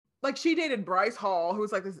like she dated Bryce Hall,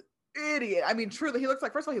 who's like this idiot. I mean, truly, he looks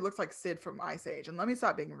like, first of all, he looks like Sid from Ice Age. And let me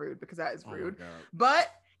stop being rude because that is rude. But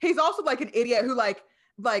he's also like an idiot who like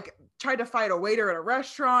tried to fight a waiter at a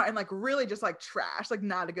restaurant and like really just like trash, like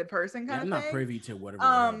not a good person kind of thing. I'm not privy to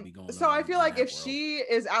whatever be going on. So I feel like if she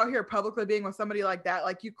is out here publicly being with somebody like that,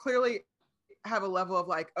 like you clearly have a level of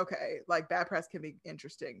like, okay, like bad press can be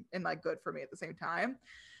interesting and like good for me at the same time.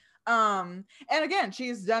 And again,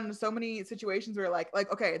 she's done so many situations where like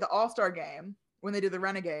okay, the All-Star game when they did the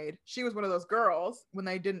Renegade, she was one of those girls when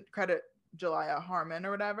they didn't credit Jalaiah Harmon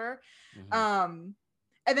or whatever.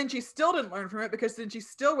 And then she still didn't learn from it because then she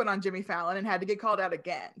still went on Jimmy Fallon and had to get called out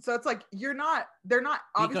again. So it's like they're not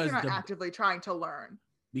obviously not actively trying to learn.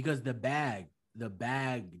 Because the bag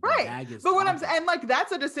right. is but what I'm saying, like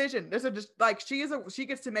that's a decision. There's a just like she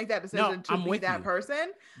gets to make that decision to be that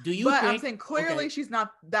person. Do you? But I'm saying clearly she's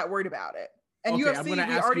not that worried about it. And UFC, we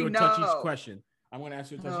already know. I'm going to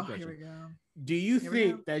ask you a touchy question. Here we go. Do you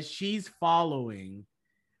think that she's following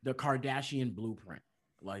the Kardashian blueprint?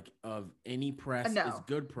 Like of any press is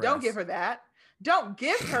good press. Don't give her that. Don't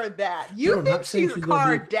give her that. You think she's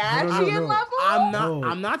Kardashian level?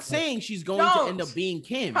 I'm not saying she's going to end up being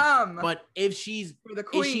Kim. But if she's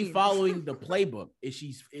is she following the playbook? Is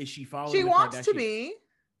she following? She wants to be.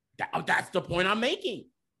 That's the point I'm making.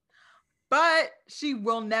 But she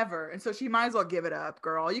will never, and so she might as well give it up,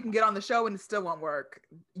 girl. You can get on the show and it still won't work.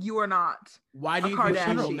 You are not. Why do you think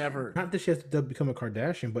she will never? Not that she has to become a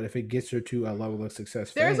Kardashian, but if it gets her to a level of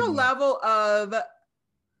success, there's just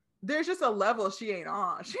a level she ain't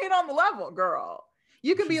on. She ain't on the level, girl.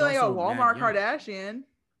 You can be like a Walmart Kardashian.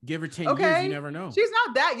 Give her 10 years, you never know. She's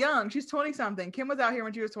not that young. She's 20 something. Kim was out here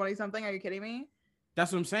when she was 20 something. Are you kidding me?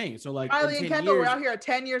 That's what I'm saying. So like Kylie and Kendall were out here at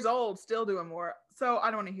 10 years old, still doing more. So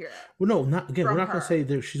I don't want to hear it. Well, no, not again. We're not going to say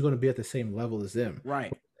that she's going to be at the same level as them.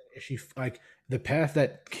 Right. She like the path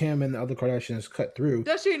that Kim and the other Kardashians cut through.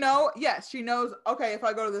 Does she know? Yes, she knows. Okay, if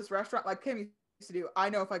I go to this restaurant, like Kim used to do,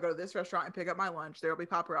 I know if I go to this restaurant and pick up my lunch, there will be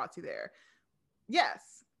paparazzi there.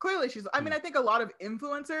 Yes, clearly she's. I mean, I think a lot of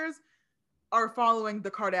influencers are following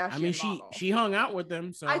the Kardashian. I mean, she hung out with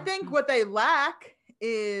them. So I think what they lack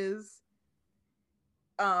is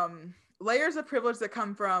layers of privilege that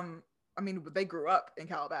come from. I mean, they grew up in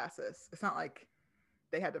Calabasas. It's not like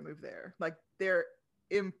they had to move there. Like they're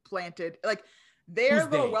implanted. Like their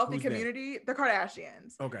little wealthy community, the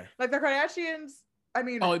Kardashians. Okay. Like the Kardashians. I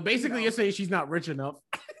mean. Oh, basically, you're saying she's not rich enough.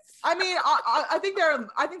 I mean, I think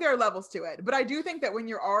there are levels to it, but I do think that when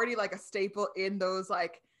you're already like a staple in those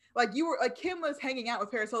like you were like Kim was hanging out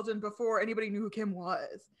with Paris Hilton before anybody knew who Kim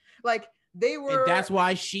was. Like they were. And that's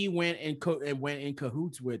why she went in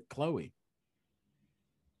cahoots with Khloe.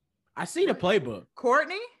 I see the playbook.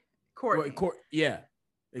 Courtney. Yeah.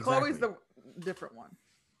 Exactly. Khloe's the different one.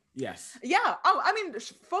 Yes. Yeah. Oh, I mean,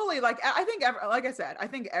 fully. Like I think, like I said, I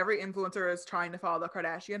think every influencer is trying to follow the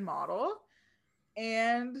Kardashian model,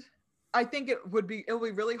 and I think it'll be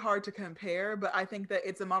really hard to compare. But I think that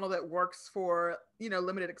it's a model that works for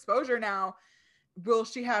limited exposure. Now, will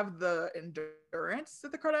she have the endurance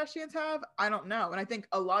that the Kardashians have? I don't know, and I think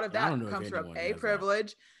a lot of that comes from A,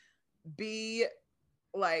 privilege, B,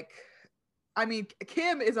 like. I mean,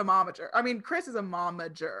 Kim is a momager. I mean, Kris is a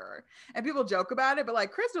momager. And people joke about it, but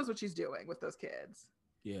like Kris knows what she's doing with those kids.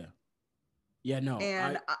 Yeah. Yeah, no.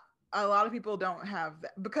 And a lot of people don't have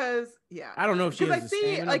that because, I don't know if she has I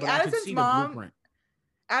see like Addison's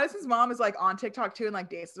mom is like on TikTok too and like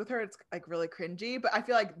dances with her. It's like really cringy. But I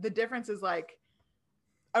feel like the difference is like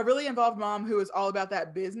a really involved mom who is all about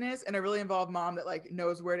that business and a really involved mom that like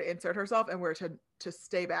knows where to insert herself and where to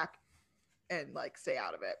stay back and like stay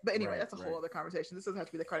out of it. But anyway, that's a whole other conversation. This doesn't have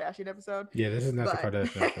to be the Kardashian episode. Yeah, this is not the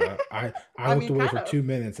Kardashian episode. I looked away for 2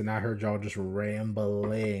 minutes and I heard y'all just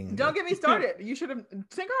rambling. Don't get me started. You should have.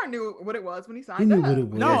 Sinkar knew what it was when he signed up.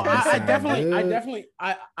 No, I definitely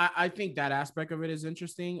I think that aspect of it is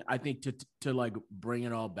interesting. I think to like bring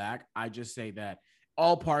it all back, I just say that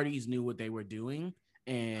all parties knew what they were doing.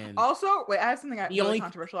 And also, wait, I have something really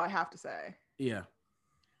controversial I have to say. Yeah.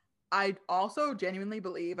 I also genuinely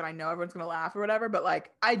believe, and I know everyone's going to laugh or whatever, but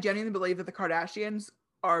like, I genuinely believe that the Kardashians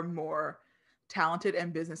are more talented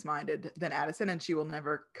and business-minded than Addison, and she will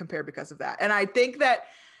never compare because of that. And I think that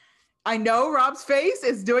I know Rob's face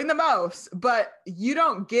is doing the most, but you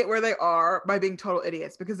don't get where they are by being total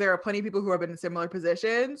idiots because there are plenty of people who have been in similar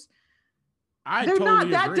positions. They're not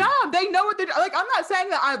that dumb. They know what they're like. I'm not saying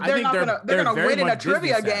that they're gonna win in a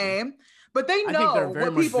trivia game. But they know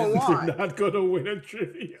what people want. They're not going to win a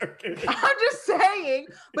trivia game. I'm just saying,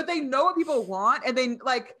 but they know what people want, and they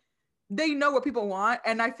know what people want.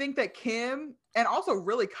 And I think that Kim and also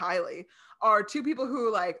really Kylie are two people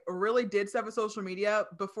who like really did stuff with social media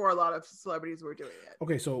before a lot of celebrities were doing it.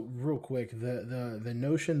 Okay, so real quick, the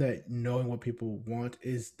notion that knowing what people want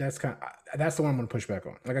that's the one I'm going to push back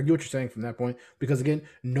on. Like I get what you're saying from that point, because again,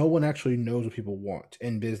 no one actually knows what people want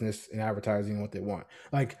in business and advertising and what they want.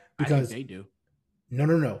 Like because they do.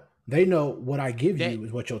 No. They know what I give you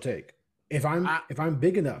is what you'll take. If I'm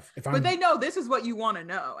big enough, but they know this is what you want to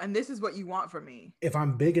know, and this is what you want from me. If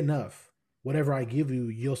I'm big enough, whatever I give you,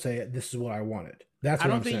 you'll say this is what I wanted. That's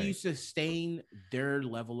what I'm saying. I don't think you sustain their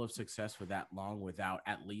level of success for that long without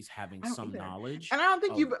at least having some knowledge. And I don't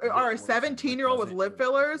think you are a 17-year-old with lip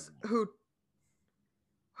fillers who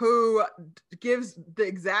gives the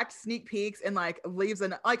exact sneak peeks and like leaves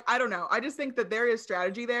like I don't know. I just think that there is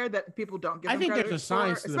strategy there that people don't give. I think there's a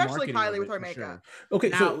science, especially Kylie with her makeup. Sure. Okay,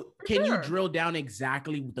 now, so can you drill down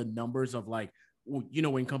exactly the numbers of like, you know,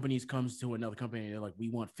 when companies comes to another company and they're like, we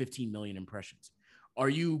want 15 million impressions. Are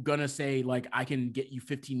you gonna say like I can get you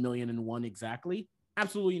 15 million in one exactly?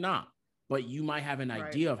 Absolutely not. But you might have an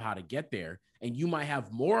idea of how to get there, and you might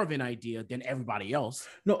have more of an idea than everybody else.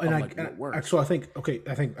 No, and I guess.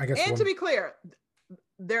 And to be clear,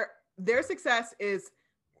 their success is,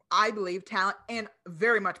 I believe, talent and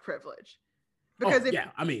very much privilege. Because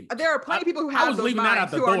there are plenty of people who have those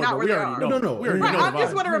minds who are not where they are. No. I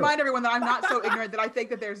just want to remind everyone that I'm not so ignorant that I think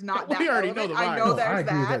that there's not that. We already know the I know there's I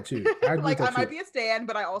agree with that too. I agree like I might be a stan,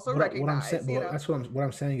 but I also recognize. What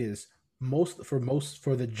I'm saying is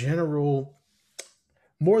for the general,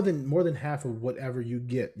 more than half of whatever you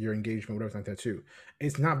get, your engagement, whatever like that too.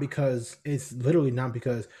 It's literally not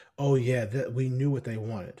because we knew what they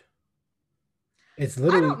wanted. It's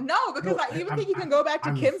literally. I don't know because I even think you can go back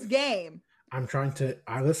to Kim's game. I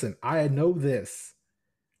know this.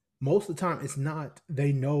 Most of the time, it's not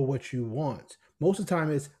they know what you want. Most of the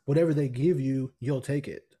time, it's whatever they give you, you'll take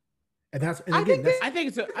it. And I think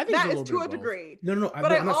it's a to a degree. No.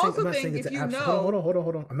 But I'm not saying it's an absolute.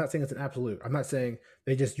 Hold on. I'm not saying it's an absolute. I'm not saying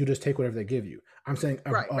you just take whatever they give you. I'm saying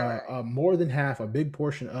more than half, a big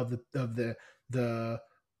portion of the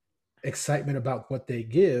excitement about what they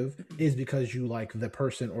give is because you like the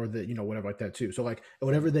person or the whatever like that too. So like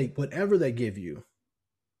whatever they give you,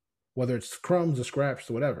 whether it's crumbs or scraps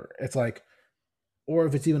or whatever, it's like, or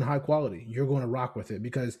if it's even high quality, you're going to rock with it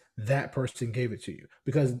because that person gave it to you.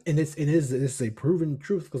 Because this is a proven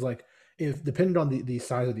truth. Because like if depending on the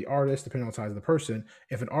size of the artist, depending on the size of the person,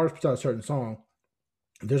 if an artist puts out a certain song,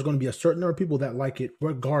 there's going to be a certain number of people that like it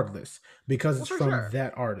regardless because it's from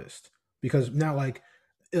that artist. Because now like,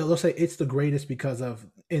 let's say it's the greatest because of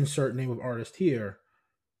insert name of artist here.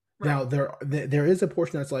 Right. Now there is a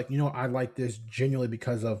portion that's like, I like this genuinely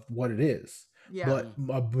because of what it is. Yeah. But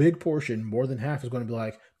a big portion, more than half, is going to be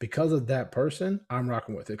like, because of that person, I'm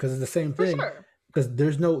rocking with it. Because it's the same thing. Because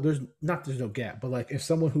there's no gap. But like if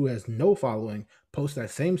someone who has no following posts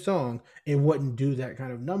that same song, it wouldn't do that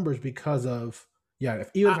kind of numbers because of if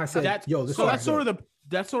I said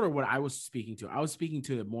that's sort of what I was speaking to. I was speaking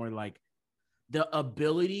to more like the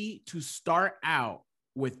ability to start out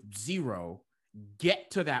with zero,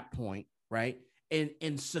 get to that point, right?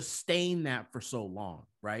 And sustain that for so long,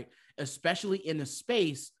 right? Especially in a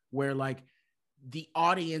space where like the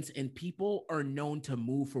audience and people are known to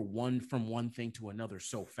move from one thing to another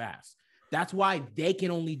so fast. That's why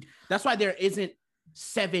there isn't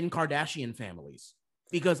 7 Kardashian families.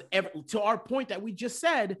 Because to our point that we just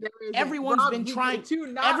said, everyone's been trying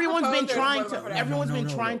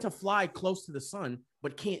to fly close to the sun,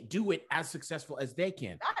 but can't do it as successful as they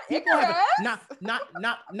can. Not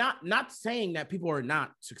saying that people are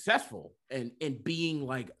not successful and being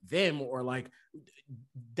like them or like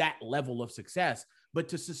that level of success, but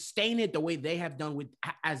to sustain it the way they have done with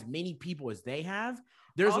as many people as they have,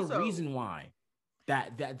 there's also a reason why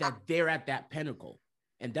that they're at that pinnacle,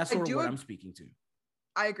 and that's sort of what I'm speaking to.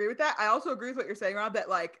 I agree with that. I also agree with what you're saying, Rob, that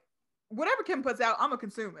like whatever Kim puts out, I'm gonna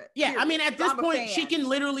consume it. Yeah, I mean, at this point, she can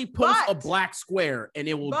literally post a black square and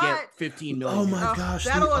it will get 15 million. Oh my gosh,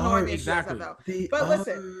 that'll annoy me exactly. But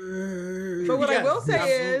listen, but what I will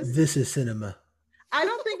say is, this is cinema. I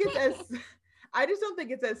just don't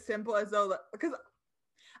think it's as simple as though, because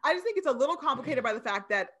I just think it's a little complicated by the fact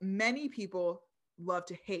that many people love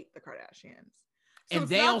to hate the Kardashians. So and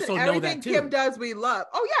they also know that too. Kim does, we love.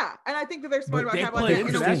 Oh yeah, and I think that they're smart about having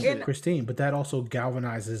like Christine, but that also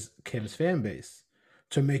galvanizes Kim's fan base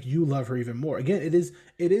to make you love her even more. Again, it is.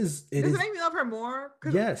 Does it make me love her more?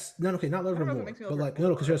 Yes. No. Okay. Not love her more. But like,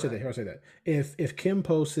 no. Because here I say that. If Kim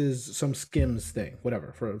posts some Skims thing,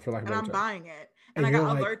 whatever, for lack of a better term, I'm buying it. and I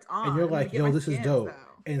got alerts on. And you're like, yo, this is dope.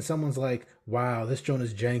 And someone's like, wow, this joint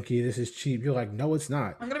is janky. This is cheap. You're like, no, it's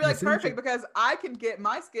not. I'm going to be like, perfect, because I can get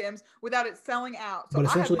my Skims without it selling out. So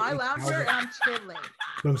I have my loungewear and I'm chilling.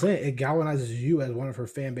 But I'm saying it galvanizes you as one of her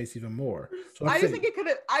fan base even more. So I just think it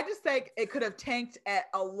could have tanked at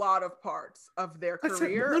a lot of parts of their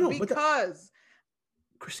career because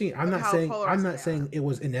Christine, I'm not saying it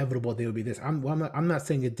was inevitable they would be this. I'm not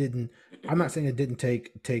saying it didn't. I'm not saying it didn't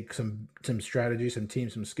take some strategy, some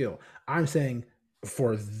team, some skill. I'm saying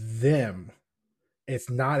for them, it's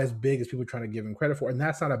not as big as people are trying to give them credit for, and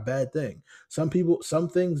that's not a bad thing. Some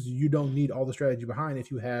things you don't need all the strategy behind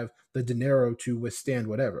if you have the dinero to withstand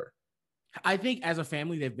whatever. I think as a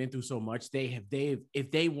family, they've been through so much.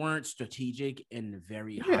 If they weren't strategic and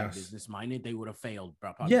very high business minded, they would have failed.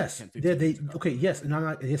 Yes, yes, and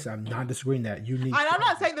I'm not disagreeing that you need. And I'm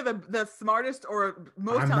not saying they're the smartest or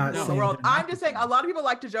most talented in the world. I'm just saying a lot of people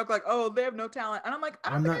like to joke like, "Oh, they have no talent," and I'm like,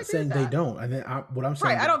 I'm not saying they don't. And then what I'm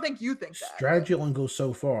saying, right? I don't think you think that. Strategy only goes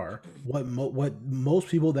so far. What most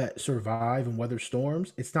people that survive and weather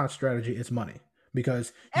storms, it's not strategy, it's money.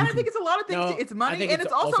 Because I think it's a lot of things. It's money, and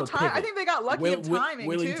it's also time. Pivot. I think they got lucky in timing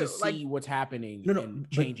willing too. to see what's happening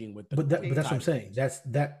and changing with the. But that's what I'm saying.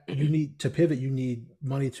 That you need to pivot. You need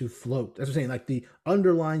money to float. That's what I'm saying. Like the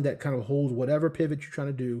underlying that kind of holds whatever pivot you're trying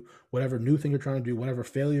to do, whatever new thing you're trying to do, whatever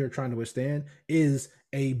failure you're trying to withstand is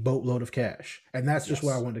a boatload of cash. And that's just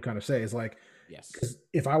what I wanted to kind of say. Is like, because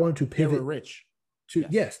if I wanted to pivot, they're rich.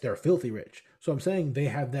 They're filthy rich. So I'm saying they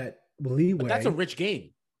have that leeway. But that's a rich game.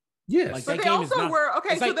 Yes, like, but they also were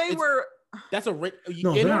okay. So they were. That's a rich.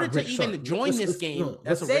 In order to even join this game,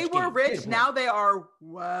 they were rich. Now they are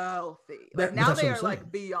wealthy. Like now they are like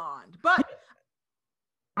beyond. But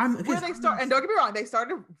where they start, and don't get me wrong, they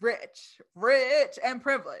started rich and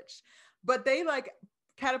privileged, but they like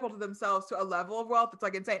catapulted themselves to a level of wealth that's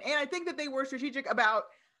like insane. And I think that they were strategic about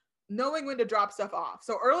knowing when to drop stuff off.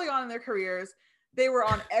 So early on in their careers, they were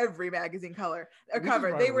on every magazine cover.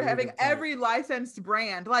 They were having every licensed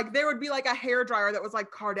brand. Like there would be like a hairdryer that was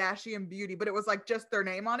like Kardashian Beauty, but it was like just their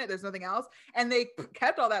name on it. There's nothing else. And they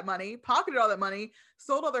kept all that money, pocketed all that money,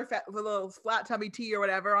 sold all their little flat tummy tea or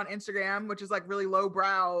whatever on Instagram, which is like really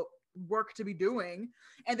lowbrow work to be doing.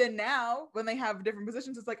 And then now when they have different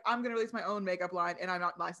positions, it's like, I'm going to release my own makeup line and I'm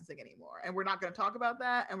not licensing anymore. And we're not going to talk about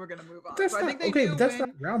that. And we're going to move on. That's not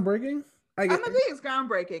groundbreaking. I'm not saying it's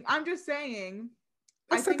groundbreaking. I'm just saying,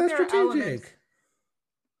 I think that's strategic.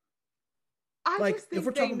 I just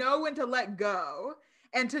think they know when to let go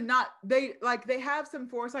and to not, they have some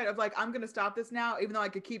foresight of like, I'm going to stop this now, even though I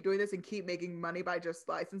could keep doing this and keep making money by just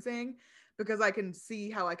licensing, because I can see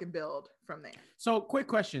how I can build from there. So quick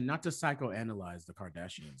question, not to psychoanalyze the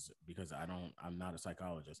Kardashians, because I'm not a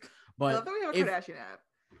psychologist, but I thought we have a Kardashian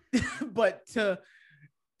app. But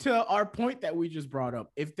to our point that we just brought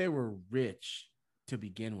up, if they were rich to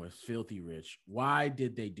begin with, filthy rich, why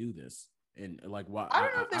did they do this? And like, why? I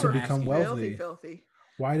don't know if they were become wealthy. Filthy.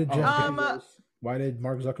 Why did Jeff Bezos? Why did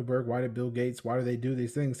Mark Zuckerberg? Why did Bill Gates? Why do they do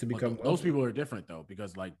these things to become wealthy? Those people are different though,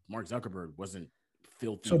 because like Mark Zuckerberg wasn't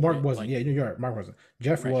filthy. So Mark wasn't. Like, you're right. Mark wasn't.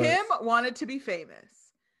 Jeff was. Kim wanted to be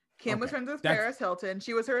famous. Kim was friends with Paris Hilton.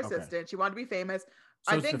 She was her assistant. She wanted to be famous.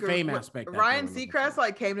 So I think the fame aspect. Ryan Seacrest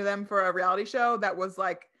like came to them for a reality show that was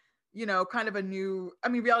like, you know, kind of a new. I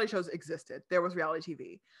mean, reality shows existed. There was reality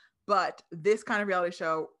TV. But this kind of reality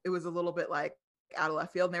show, it was a little bit like out of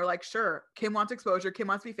left field. And they were like, sure, Kim wants exposure. Kim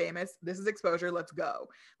wants to be famous. This is exposure. Let's go.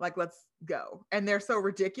 Like, let's go. And they're so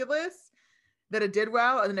ridiculous that it did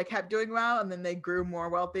well. And then it kept doing well. And then they grew more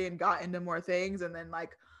wealthy and got into more things. And then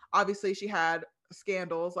like, obviously she had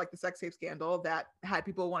scandals like the sex tape scandal that had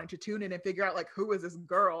people wanting to tune in and figure out like, who is this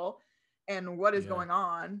girl and what is going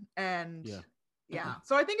on? And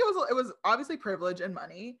so I think it was obviously privilege and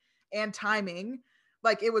money and timing.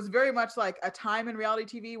 Like it was very much like a time in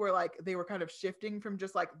reality TV where like they were kind of shifting from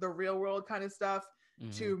just like the real world kind of stuff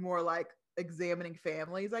to more like examining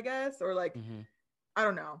families, I guess, or like, I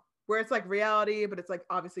don't know, where it's like reality, but it's like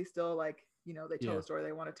obviously still like, you know, they tell the story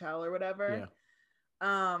they want to tell or whatever.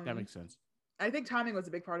 Yeah. That makes sense. I think timing was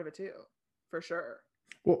a big part of it too, for sure.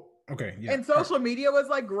 Well, okay. Yeah. And social media was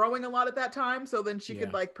like growing a lot at that time. So then she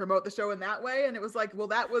could like promote the show in that way. And it was like, well,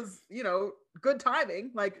 that was, you know, good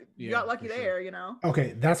timing. Like you got lucky there, you know?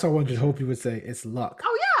 Okay. That's what I just hope you would say. It's luck.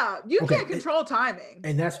 Oh yeah. You can't control timing.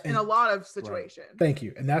 And that's in a lot of situations. Right. Thank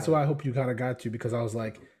you. And that's what I hope you kind of got to, because I was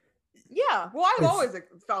like, yeah, well, I've always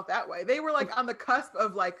felt that way. They were like on the cusp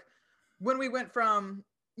of like, when we went from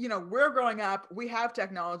you know, we're growing up, we have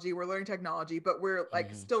technology, we're learning technology, but we're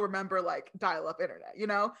like still remember like dial-up internet, you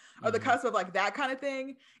know, or the cusp of like that kind of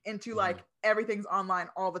thing into like everything's online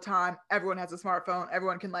all the time. Everyone has a smartphone.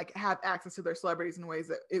 Everyone can like have access to their celebrities in ways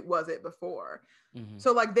that it wasn't before.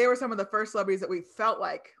 So like they were some of the first celebrities that we felt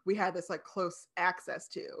like we had this like close access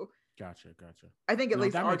to. Gotcha. I think at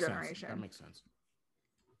least our generation. Sense. That makes sense.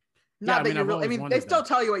 Not that you really, I mean, they still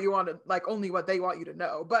tell you what you want to, like only what they want you to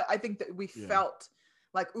know. But I think that we felt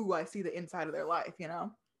like, ooh, I see the inside of their life, you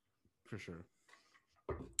know? For sure.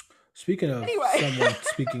 Speaking of someone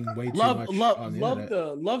speaking way too much on the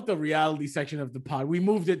internet. Love the reality section of the pod. We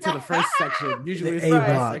moved it to the first section. Usually it's the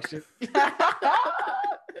last section.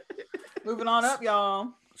 Moving on up, y'all.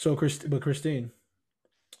 So, Christine,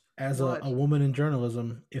 as a woman in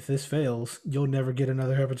journalism, if this fails, you'll never get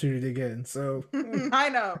another opportunity again. So I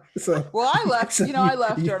know. So I left. So I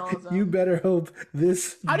left journalism. You better hope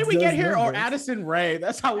this. How did we get here? Numbers. Or Addison Rae?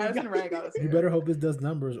 That's how we Addison Rae got us here. You better hope this does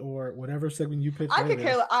numbers or whatever segment you pick. I could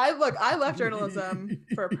care. I left journalism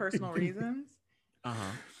for personal reasons.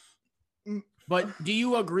 But do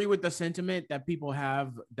you agree with the sentiment that people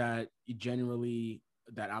have that generally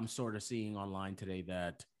that I'm sort of seeing online today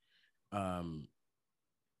that,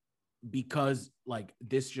 because like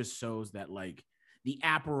this just shows that like the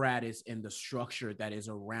apparatus and the structure that is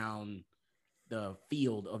around the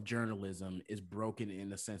field of journalism is broken in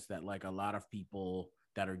the sense that like a lot of people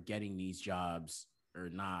that are getting these jobs are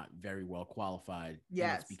not very well qualified.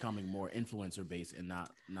 Yes. It's becoming more influencer based and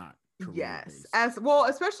not yes based. As well,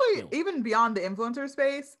 especially even beyond the influencer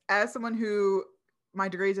space, as someone who my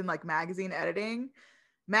degree is in like magazine editing.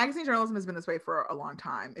 Magazine journalism has been this way for a long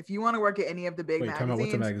time. If you want to work at any of the big magazines,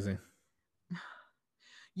 what's a magazine?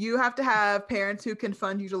 You have to have parents who can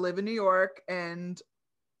fund you to live in New York and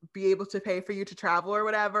be able to pay for you to travel or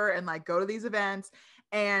whatever and like go to these events.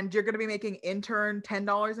 And you're going to be making intern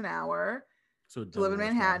 $10 an hour to live in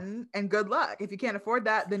Manhattan. And good luck. If you can't afford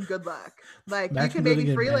that, then good luck. Like you can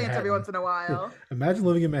maybe freelance every once in a while. Imagine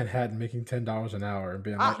living in Manhattan making $10 an hour and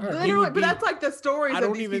being like, literally, but that's like the stories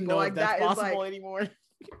of these people. Like that's that possible is like anymore.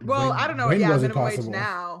 Well, I don't know. Yeah, minimum wage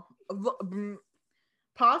now.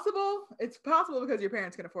 Possible? It's possible because your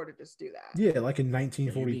parents can afford to just do that. Yeah, like in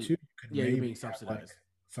 1942, you're being subsidized. Like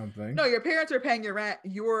something. No, your parents are paying your rent.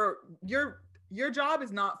 Your job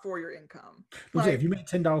is not for your income. Like, if you made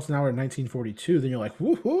 $10 an hour in 1942, then you're like,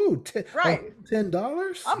 woohoo! Right,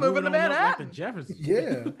 $10. I'm moving to Manhattan. Jefferson.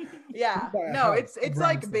 Yeah, yeah. No, it's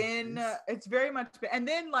like been it's very much been, and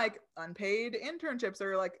then like unpaid internships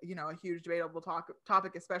are like a huge debatable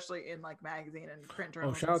topic, especially in like magazine and print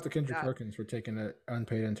journalism. Oh, shout out to Kendrick Perkins for taking an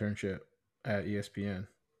unpaid internship at ESPN.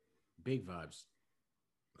 Big vibes.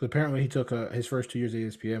 Apparently, he took his first 2 years at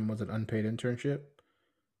ESPN was an unpaid internship.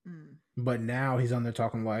 But now he's on there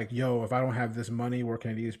talking like, yo, if I don't have this money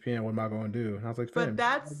working at ESPN, what am I going to do? And I was like, but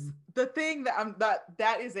that's the thing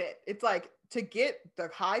that is it. It's like to get the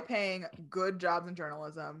high paying good jobs in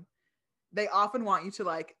journalism, they often want you to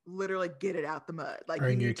like literally get it out the mud. Like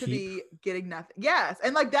you need to be getting nothing. Yes.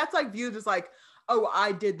 And like, that's like viewed as like, oh,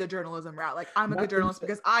 I did the journalism route. Like I'm a good journalist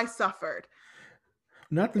because I suffered.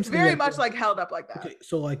 It's very much like held up like that. Okay,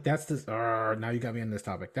 so like that's this. Now you got me in this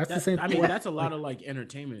topic. That's the same. I mean, that's a lot of like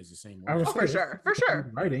entertainment is the same way. For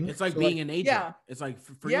sure. Writing. It's like being an agent. Yeah. It's like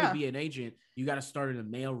for you to be an agent, you got to start in a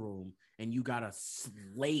mailroom and you got to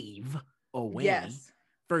slave away. Yes.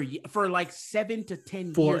 For like 7 to 10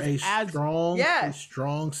 years for a strong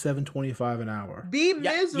 $7.25 an hour. Be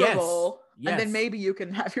miserable. Yes. And then maybe you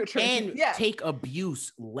can have your training. And take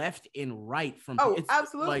abuse left and right from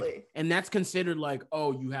absolutely. Like, and that's considered like,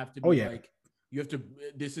 you have to be like, you have to,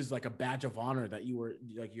 this is like a badge of honor that you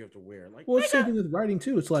have to wear. Like, well, it's same thing with writing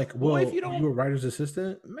too. It's like, if you were a writer's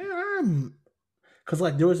assistant, man, because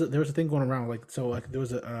like there was a thing going around, like, so like there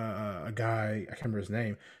was a guy, I can't remember his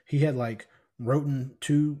name. He had like written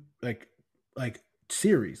 2 like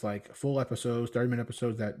series, like full episodes, 30-minute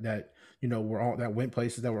episodes that were all that went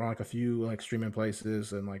places, that were on like a few like streaming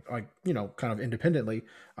places and like kind of independently.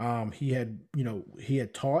 He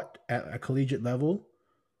had taught at a collegiate level,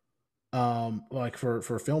 like for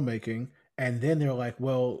filmmaking, and then they're like,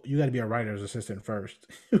 well, you got to be a writer's assistant first.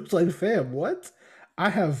 It was like, fam, what? I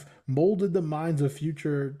have molded the minds of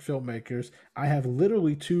future filmmakers. I have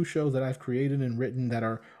literally 2 shows that I've created and written that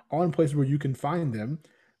are on places where you can find them,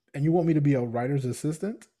 and you want me to be a writer's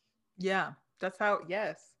assistant? Yeah, that's how.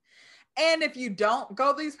 Yes. And if you don't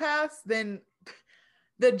go these paths, then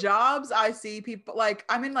the jobs I see people like,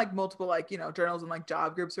 I'm in like multiple like, journalism like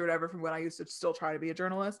job groups or whatever from when I used to still try to be a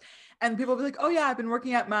journalist. And people will be like, oh yeah, I've been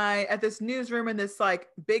working at this newsroom in this like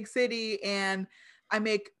big city and I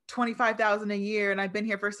make $25,000 a year and I've been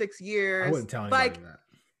here for 6 years. I wouldn't tell anybody that.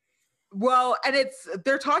 Well, and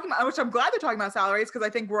they're talking about, which I'm glad they're talking about salaries, because I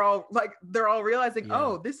think we're all like, they're all realizing,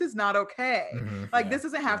 oh, this is not okay. Mm-hmm. Like, this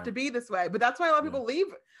doesn't have to be this way. But that's why a lot of people leave,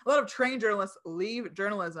 a lot of trained journalists leave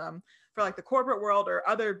journalism for like the corporate world or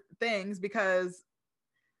other things, because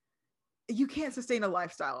you can't sustain a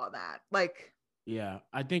lifestyle on that. Like, yeah,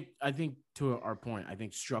 I think to our point, I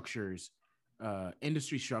think structures,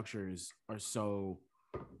 industry structures are so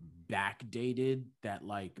backdated that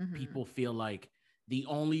like people feel like the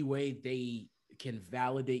only way they can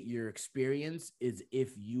validate your experience is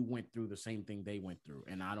if you went through the same thing they went through.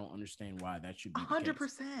 And I don't understand why that should be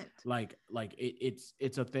 100%. Like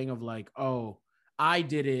it's a thing of like, oh, I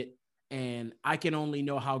did it and I can only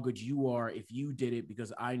know how good you are if you did it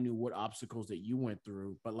because I knew what obstacles that you went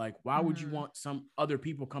through. But like, why would you want some other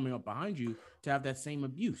people coming up behind you to have that same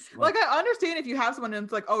abuse? Like I understand if you have someone and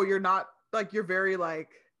it's like, oh, you're not like, you're very like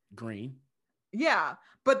green. Yeah.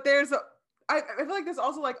 But I feel like there's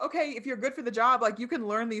also like, okay, if you're good for the job, like you can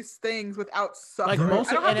learn these things without suffering.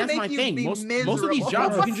 Like and that's my thing. Most of these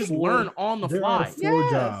jobs you can just learn on the fly. There are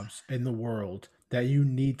 4 jobs in the world that you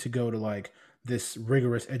need to go to like this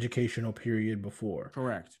rigorous educational period before.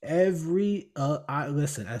 Correct. I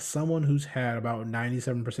listen, as someone who's had about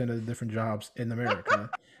 97% of the different jobs in America.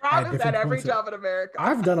 Rob has had every job in America.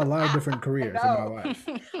 I've done a lot of different careers in my life.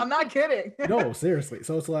 I'm not kidding. No, seriously.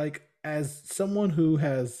 So it's like, as someone who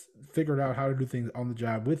has figured out how to do things on the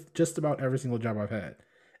job with just about every single job I've had,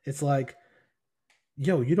 it's like,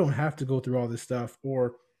 yo, you don't have to go through all this stuff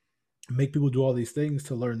or make people do all these things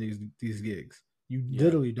to learn these gigs. You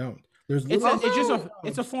literally don't.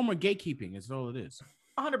 It's a form of gatekeeping. It's all it is.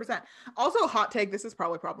 100%. Also, hot take. This is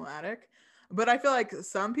probably problematic, but I feel like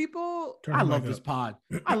some people. I love this pod.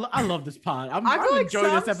 I love this pod. I'm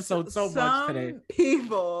enjoying this episode so much today.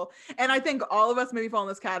 People, and I think all of us maybe fall in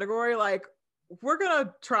this category. Like, we're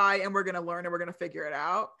gonna try and we're gonna learn and we're gonna figure it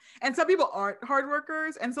out. And some people aren't hard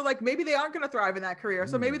workers, and so like maybe they aren't gonna thrive in that career.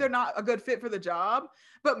 So maybe they're not a good fit for the job.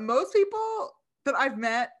 But most people that I've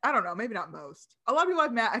met, I don't know, maybe not most. A lot of people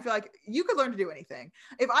I've met, I feel like you could learn to do anything.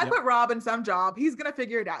 If I put Rob in some job, he's gonna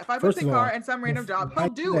figure it out. If I put Sikar in some random job, he'll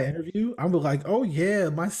do it. Interview, I'm like, oh yeah,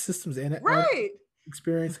 my system's in it. Right.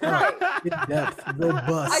 Experience, in depth,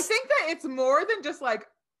 robust. I think that it's more than just like,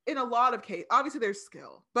 in a lot of cases, obviously there's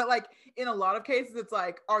skill, but like in a lot of cases, it's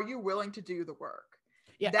like, are you willing to do the work?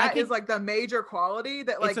 Yeah, that is like the major quality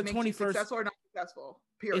that like makes you successful or not successful.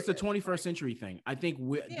 Period. It's a 21st century thing. I think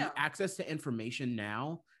the access to information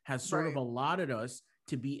now has sort of allotted us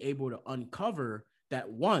to be able to uncover that,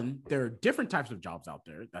 one, there are different types of jobs out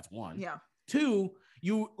there. That's one. Yeah. Two,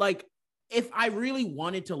 you like, if I really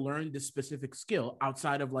wanted to learn this specific skill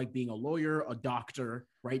outside of like being a lawyer, a doctor,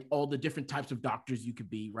 right? All the different types of doctors you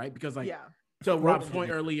could be, right? Because like, so Rob's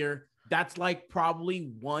point earlier, that's like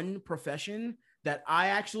probably one profession that I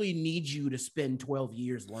actually need you to spend 12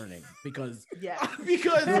 years learning because I'm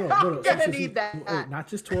gonna need that. Not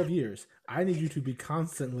just 12 years. I need you to be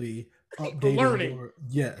constantly updating. Learning.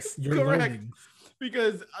 You're learning.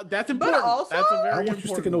 Because that's important. But also, that's a very I want important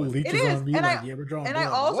you sticking no leeches on me. I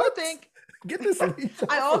also think get this.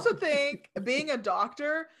 I also think being a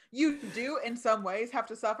doctor, you do in some ways have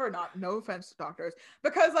to suffer. No offense to doctors,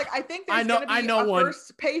 because like I think there's going to be a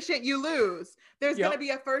first patient you lose. There's going to be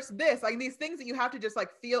a first this, like these things that you have to just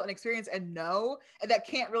like feel and experience and know, and that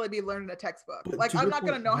can't really be learned in a textbook. But like I'm not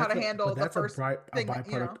going to know how to handle the first thing. That's a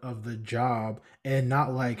byproduct of the job, and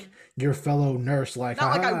not like your fellow nurse. Like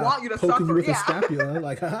not like I want you to suffer you with a scapula.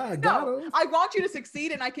 Like got him. I want you to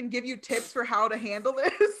succeed, and I can give you tips for how to handle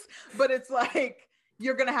this. But it's like,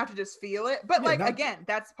 you're gonna have to just feel it. But again,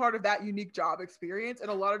 that's part of that unique job experience. And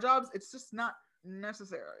a lot of jobs, it's just not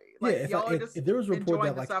necessary. Like, if there was a report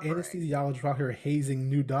that like anesthesiologists out here hazing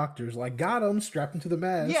new doctors, like got them, strapped them to the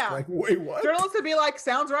mask. Yeah. Like, wait, what? Journalists would be like,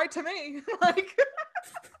 sounds right to me. Like,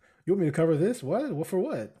 you want me to cover this? What for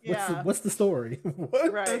what? Yeah. What's the story?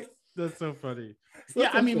 What? Right. That's so funny.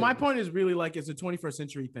 I mean, my point is really like, it's a 21st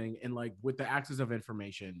century thing. And like with the access of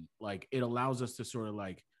information, like it allows us to sort of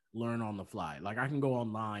like learn on the fly. Like I can go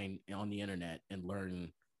online on the internet and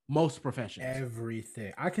learn most professions.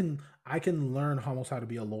 Everything. I can learn almost how to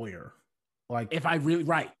be a lawyer. Like if I really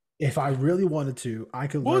wanted to, I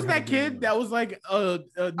could. What was that kid that was like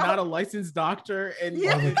not a licensed doctor and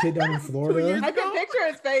the kid down in Florida? I can picture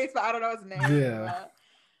his face, but I don't know his name. Yeah.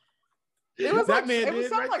 It was that like, man it was did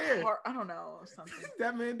something right like there. I don't know, something.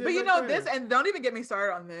 That man did. But you right know there. this, and don't even get me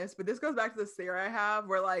started on this. But this goes back to this theory I have,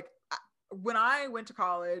 where like when I went to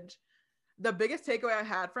college, the biggest takeaway I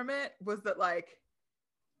had from it was that like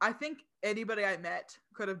I think anybody I met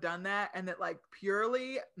could have done that, and that like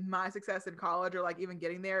purely my success in college or like even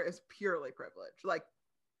getting there is purely privilege. Like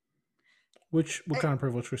What kind of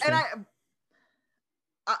privilege, Christine? And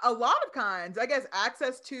a lot of kinds. I guess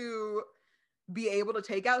access to be able to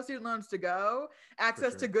take out student loans to go,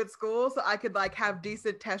 access to good schools, so I could like have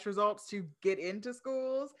decent test results to get into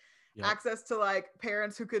schools, access to like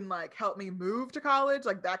parents who can like help me move to college,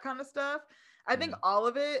 like that kind of stuff. I think all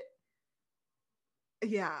of it,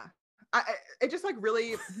 it just like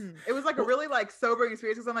really, it was like a really like sobering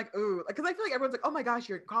experience, because I'm like, ooh, because I feel like everyone's like, oh my gosh,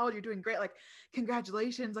 you're in college, you're doing great, like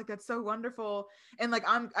congratulations, like that's so wonderful. And like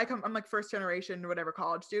I'm like first generation whatever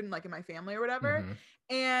college student, like in my family or whatever,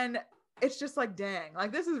 and it's just like, dang,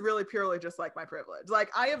 like this is really purely just like my privilege.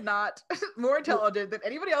 Like I am not more intelligent than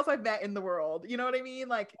anybody else I've met in the world. You know what I mean?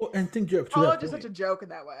 Like, and think college is such a joke in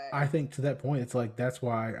that way. I think to that point, it's like, that's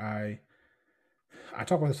why I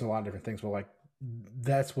talk about this in a lot of different things, but like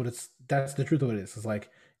that's the truth of it is. It's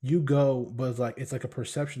like you go, but it's like a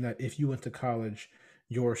perception that if you went to college,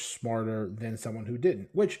 you're smarter than someone who didn't.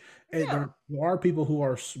 Which there are people who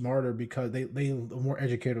are smarter because they are more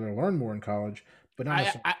educated or learn more in college. But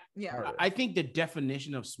I think the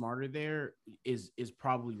definition of smarter there is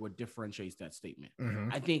probably what differentiates that statement.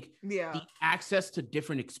 I think the access to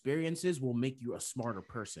different experiences will make you a smarter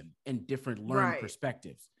person and different learning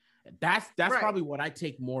perspectives. That's probably what I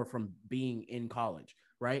take more from being in college,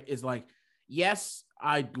 right? Is like, yes,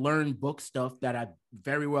 I learned book stuff that I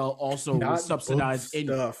very well also was subsidized in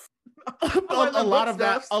stuff. a lot of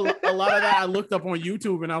that I looked up on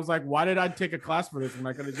YouTube, and I was like, why did I take a class for this when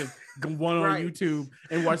I could have just gone on YouTube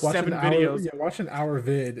and watch 7 videos? Watch an hour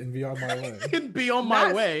vid and be on my way. And be on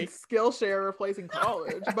my way. Skillshare replacing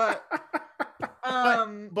college, but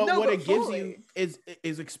what it gives you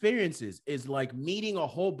is experiences, is like meeting a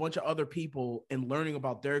whole bunch of other people and learning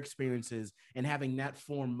about their experiences and having that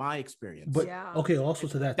form my experience. But okay, also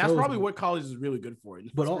to that, that's probably what college is really good for.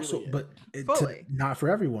 But also, not for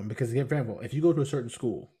everyone, because, for example, if you go to a certain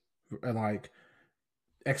school, like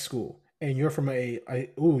X school, and you're from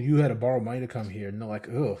you had to borrow money to come here, and they're like,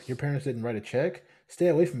 oh, your parents didn't write a check, stay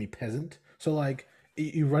away from me, peasant. So like,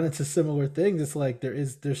 you run into similar things. It's like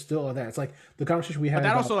there's still all that. It's like the conversation we had. But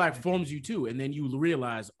that also like forms you too, and then you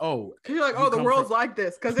realize, you're like, the world's like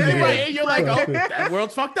this, because you're like, that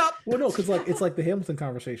world's fucked up. Well, no, because like it's like the Hamilton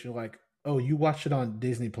conversation. Like, oh, you watched it on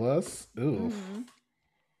Disney Plus. Ooh,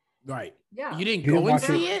 right. Yeah, you didn't go and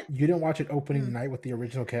see it. You didn't watch it opening night with the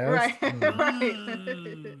original cast, right? Right.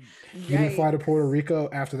 You didn't fly to Puerto Rico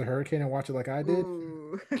after the hurricane and watch it like I did.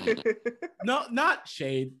 No, not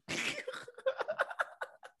shade.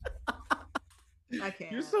 I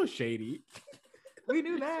can't. You're so shady. We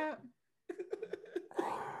knew that.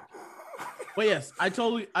 But yes, I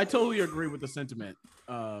totally agree with the sentiment.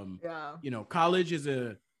 College is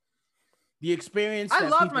the experience. I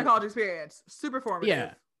loved my college experience. Super formative.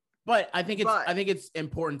 Yeah. But I think it's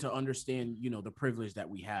important to understand, the privilege that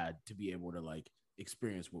we had to be able to like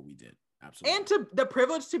experience what we did. Absolutely. And to the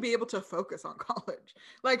privilege to be able to focus on college.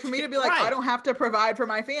 Like for me to be like, I don't have to provide for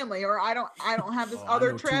my family, or I don't have this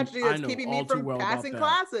other tragedy that's keeping me from passing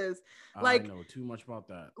classes. Like, I know too much about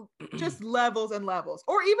that. Just levels and levels.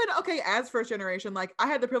 Or even, as first generation, like I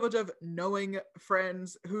had the privilege of knowing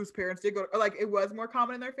friends whose parents did go, or like it was more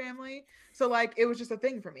common in their family. So like, it was just a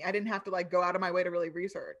thing for me. I didn't have to like go out of my way to really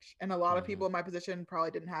research. And a lot of people in my position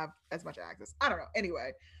probably didn't have as much access. I don't know.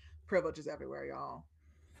 Anyway, privilege is everywhere, y'all.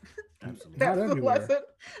 Absolutely. That's the lesson.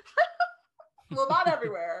 Well, not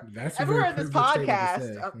everywhere. Everywhere in this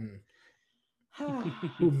podcast.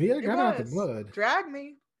 Me, I got out the mud. Drag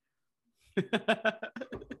me.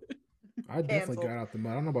 I definitely got out the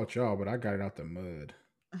mud. I don't know about y'all, but I got it out the mud.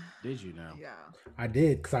 Did you now? Yeah. I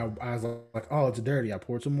did, because I was like, oh, it's dirty. I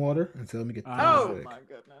poured some water and said, let me get oh my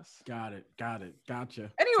goodness. Got it.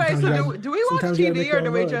 Gotcha. Anyway, so do we watch TV, or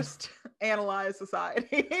do we just analyze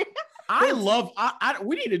society? I love.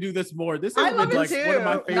 We need to do this more. This has been like one of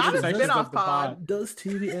my favorite sections of the pod. Does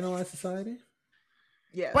TV analyze society?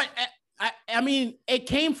 Yeah, but I mean, it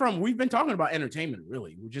came from. We've been talking about entertainment.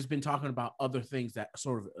 Really, we've just been talking about other things that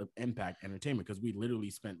sort of impact entertainment, because we literally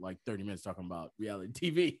spent like 30 minutes talking about reality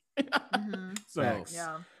TV. So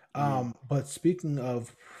yeah. But speaking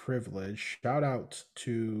of privilege, shout out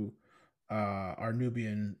to our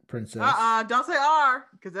Nubian princess. Don't say R,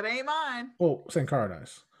 because it ain't mine. Oh, St.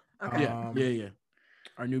 Paradise. Okay. Yeah.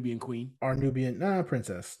 Our Nubian queen. Our Nubian,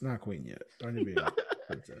 princess, not queen yet. Our Nubian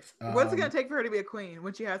princess. What's it gonna take for her to be a queen?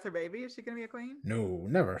 When she has her baby, is she gonna be a queen? No,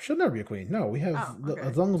 never. She'll never be a queen. No, we have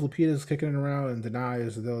as long as Lupita's kicking it around and Denai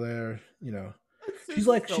is still there. She's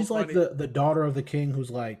like the daughter of the king,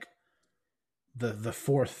 who's like the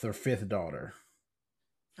fourth or fifth daughter.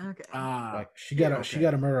 Okay. Like she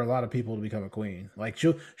gotta murder a lot of people to become a queen. Like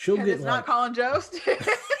she'll get it's not Colin Jost.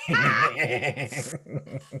 Please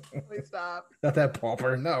stop. Not that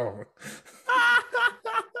pauper, no.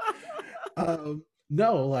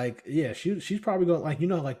 No, like, yeah, she's probably going, like,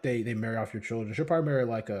 like they marry off your children. She'll probably marry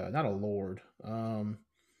like a, not a lord, a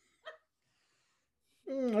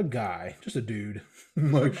guy, just a dude.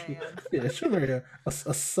 Like, she'll marry a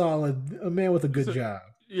solid, a man with a good job.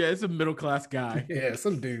 Yeah, it's a middle class guy. Yeah,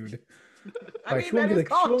 some dude. Like, she won't get a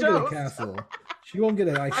castle. She won't get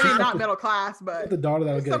a, like, I mean, not middle class, but the daughter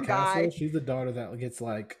that'll get a castle. Guy. She's the daughter that gets,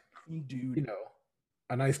 like, dude,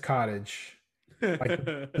 a nice cottage, like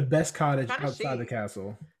the best cottage outside the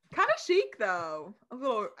castle. Kind of chic though, a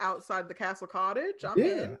little outside the castle cottage. I'm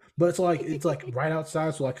in. But it's like right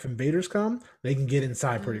outside, so like if invaders come, they can get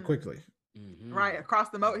inside pretty quickly. Mm-hmm. Right across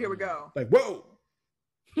the moat. Here we go. Like, whoa.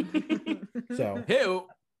 So who?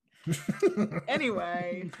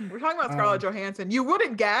 Anyway, we're talking about Scarlett Johansson. You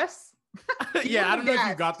wouldn't guess. Yeah, I don't know if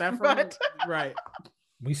you got that from right.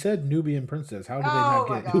 We said Nubian princess. How did they not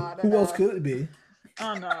get it? Who else could it be?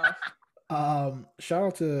 Oh no. Shout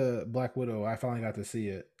out to Black Widow. I finally got to see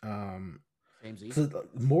it. So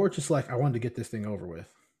more just like I wanted to get this thing over with.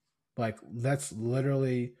 Like that's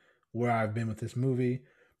literally where I've been with this movie.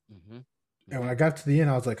 Mm-hmm. And when I got to the end,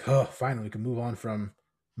 I was like, "Oh, finally, we can move on from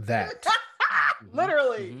that."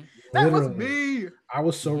 Literally, that was me. I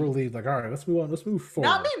was so relieved. Like, all right, let's move on. Let's move forward.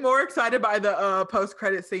 Not me more excited by the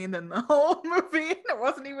post-credit scene than the whole movie. It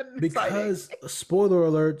wasn't even because exciting. Spoiler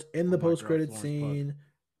alert in the post-credit scene.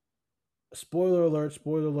 Spoiler alert!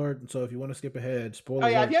 Spoiler alert! And so, if you want to skip ahead, spoiler. Oh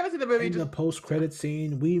yeah, alert, if you haven't seen the movie, in the post-credit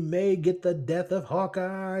scene, we may get the death of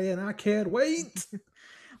Hawkeye, and I can't wait.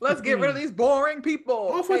 Let's get rid of these boring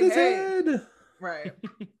people. Off with his head. Right.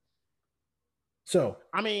 So,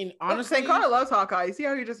 I mean, honestly, St. Carter loves Hawkeye. You see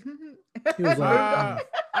how he just he was like,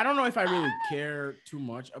 I don't know if I really care too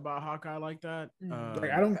much about Hawkeye like that.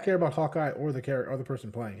 Like, I don't care about Hawkeye or the character or the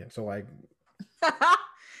person playing it. So, like,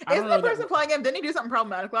 isn't the person playing him? Didn't he do something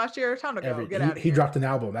problematic last year? Time to go. Get out of here. He dropped an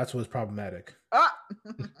album. That's what's problematic.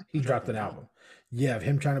 He dropped an album. Yeah, of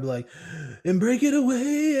him trying to be like, and break it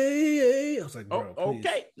away. I was like, bro,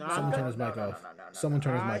 okay. Someone turn his mic off. Someone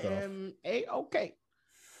turn his mic off. Okay.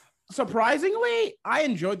 Surprisingly, I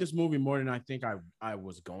enjoyed this movie more than I think I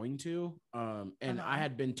was going to. And I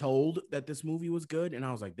had been told that this movie was good, and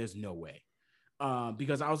I was like, "There's no way,"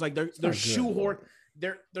 because I was like, "They're shoehorning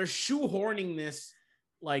this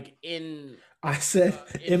like in." I said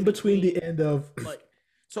in between the end of like.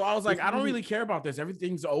 So I was like, I don't really care about this.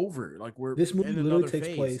 Everything's over. Like this movie literally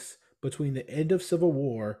takes place between the end of Civil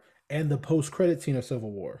War and the post-credit scene of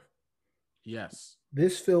Civil War. Yes,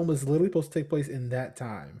 this film is literally supposed to take place in that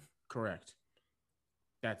time. Correct.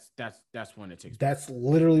 That's when it takes place. That's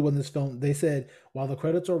literally when this film. They said while the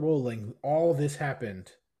credits are rolling, all this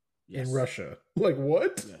happened in Russia. Like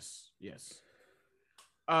what? Yes.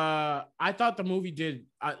 I thought the movie did.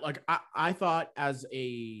 I thought as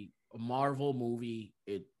a Marvel movie,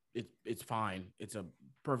 it's fine. It's a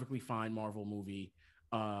perfectly fine Marvel movie.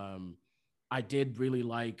 I did really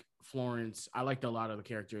like Florence. I liked a lot of the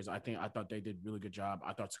characters. I thought they did a really good job.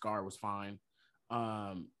 I thought Scar was fine.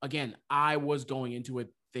 Again, I was going into it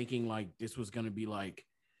thinking like this was going to be like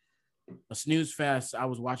a snooze fest. I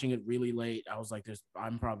was watching it really late. I was like,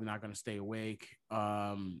 I'm probably not going to stay awake.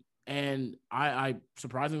 And I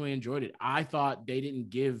surprisingly enjoyed it. I thought they didn't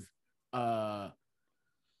give, I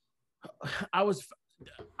was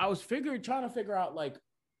trying to figure out like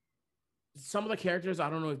some of the characters. I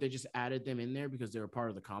don't know if they just added them in there because they were part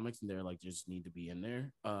of the comics and they're like, just need to be in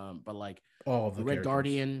there. But like the Red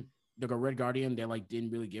Guardian, they like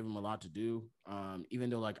didn't really give him a lot to do. Even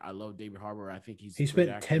though like I love David Harbour, I think he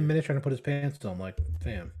spent 10 minutes trying to put his pants on. Like,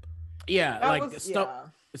 fam. Yeah, that like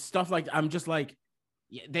stuff like I'm just like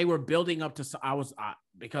they were building up to. I was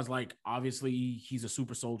because like obviously he's a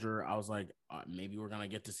super soldier. I was like maybe we're gonna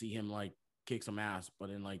get to see him like kick some ass, but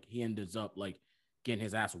then like he ends up like getting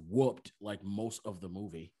his ass whooped like most of the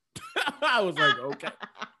movie. I was like, okay,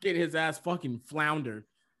 get his ass fucking floundered.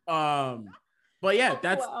 But yeah,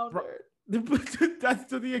 that's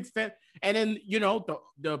to the extent. And then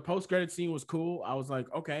the post credit scene was cool. I was like,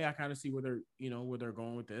 okay, I kind of see where they're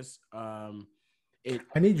going with this. I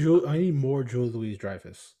need more Julie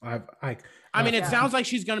Louis-Dreyfus. I mean, it sounds like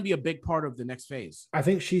she's gonna be a big part of the next phase. I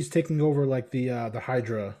think she's taking over like the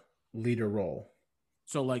Hydra leader role.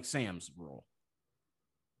 So like Sam's role.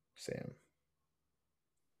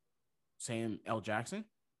 Sam L. Jackson?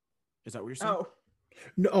 Is that what you're saying? Oh.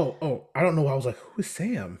 No, I don't know. I was like, who is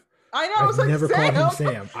Sam? I know. I was never Sam. Called him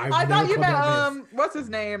Sam. I thought you meant what's his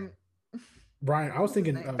name? Brian. I was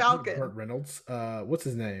thinking Falcon. Burt Reynolds. What's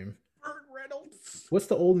his name? Burt Reynolds. What's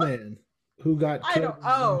the old man who got killed?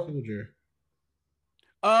 Oh, soldier.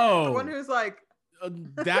 Oh, the one who's like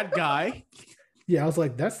that guy. Yeah, I was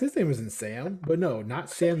like, that's his name isn't Sam, but no, not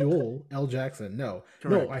Samuel L. Jackson. No,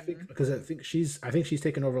 Correct. no, I think because I think she's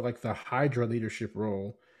taken over like the Hydra leadership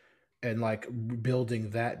role and like building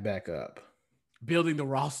that back up. Building the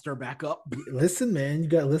roster back up. Listen, man, you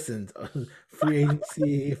got to listen. Free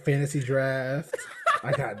agency, fantasy draft.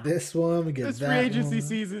 I got this one. We get It's that free agency one.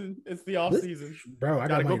 season. It's the off season. Bro, I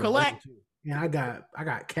gotta got go collect. Yeah, I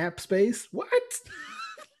got cap space. What?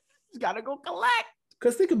 You gotta go collect.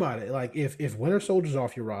 Because think about it, like if Winter Soldier's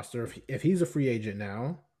off your roster, if he's a free agent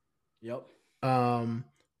now, Yep.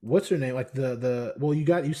 What's her name? Like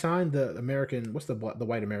you signed the American. What's the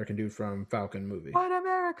white American dude from Falcon movie? White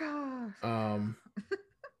America.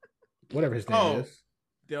 Whatever his name is.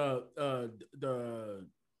 The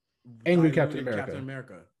Angry Captain America. Captain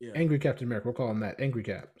America. Yeah. Angry Captain America. We'll call him that. Angry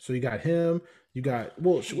Cap. So you got him. You got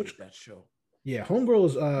which that show. Yeah, Homegirl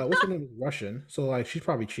is what's her name is Russian. So like she's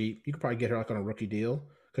probably cheap. You could probably get her like on a rookie deal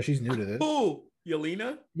because she's new to this. Who?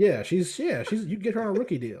 Yelena? Yeah, she's you get her on a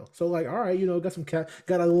rookie deal. So like, all right, got some got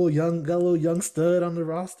a little young stud on the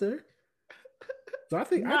roster. So I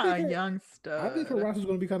think young stud. I think her roster's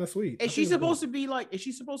going to be kind of sweet. Is she supposed to be like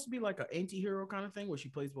an anti-hero kind of thing where she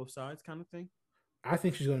plays both sides kind of thing? I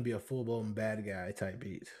think she's going to be a full-blown bad guy type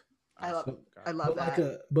beat. I love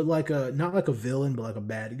that. Not like a villain, but like a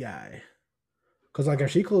bad guy. Because like if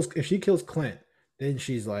she kills Clint, then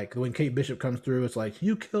she's like, when Kate Bishop comes through, it's like,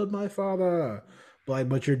 you killed my father,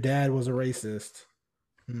 but your dad was a racist.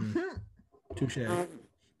 Touche.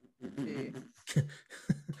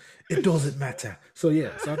 It doesn't matter. So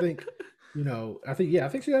yeah, so I think I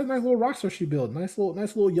think she has a nice little roster she built. Nice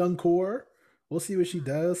little young core. We'll see what she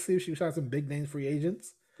does. See if she has some big name free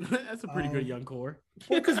agents. That's a pretty good young core.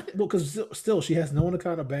 Because still she has no one to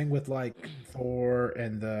kind of bang with like Thor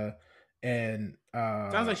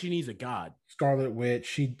sounds like she needs a god. Scarlet Witch.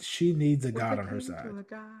 She needs a god on her side.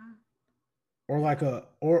 Or like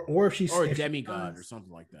or if she's a demigod or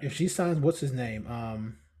something like that. If she signs what's his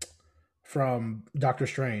name? From Doctor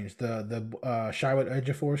Strange, the Shaiwat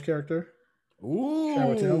Ejiofor's character.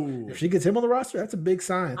 Ooh. If she gets him on the roster, that's a big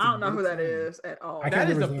sign. I don't know who that is at all. That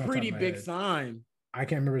is a pretty big sign. I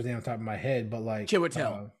can't remember his name on top of my head, but like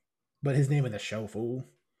Chiwetel. But his name in the show, fool.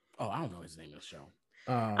 Oh, I don't know his name in the show.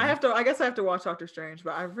 I guess I have to watch Doctor Strange,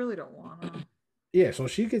 but I really don't want to. Yeah, so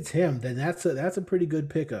if she gets him, then that's a pretty good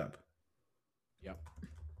pickup. Yep.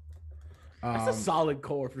 That's a solid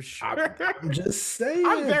core for sure. I'm just saying.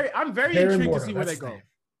 I'm very intrigued to see where they go.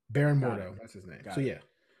 Baron Mordo, that's his name. So yeah,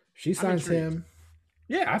 she signs him.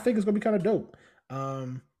 Yeah, I think it's gonna be kind of dope.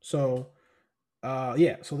 So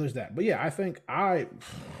there's that. But yeah, I think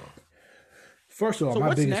first of all,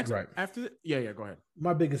 my biggest gripe. After go ahead.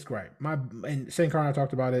 My biggest gripe. And Sankar and I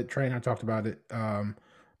talked about it. Trey and I talked about it.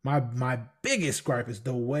 My biggest gripe is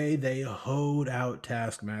the way they hoed out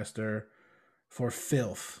Taskmaster for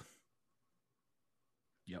filth.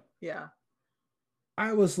 Yep. Yeah.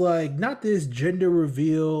 I was like, not this gender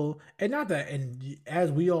reveal, and not that. And as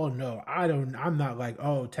we all know, I'm not like,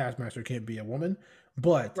 oh, Taskmaster can't be a woman,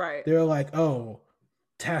 but they're like, oh,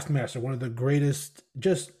 Taskmaster, one of the greatest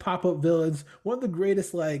just pop-up villains, one of the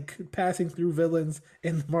greatest like passing through villains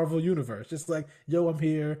in the Marvel universe. Just like, yo, I'm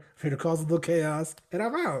here to cause a little chaos, and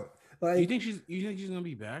I'm out. Like, you think she's gonna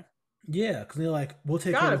be back? Yeah, because they're like, we'll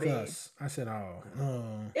take her with us. I said, oh.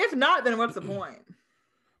 If not, then what's the point?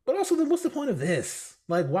 But also, then what's the point of this?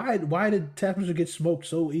 Like, why did Taskmaster get smoked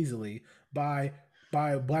so easily by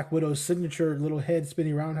Black Widow's signature little head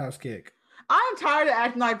spinning roundhouse kick? I'm tired of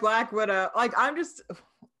acting like Black Widow. Like, I'm just.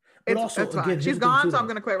 But also, again, she's gone, so I'm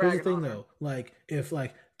gonna quit. Here's the thing, though. Like, if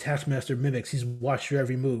like Taskmaster mimics, he's watched your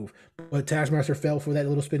every move, but Taskmaster fell for that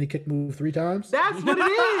little spinny kick move 3 times. That's what it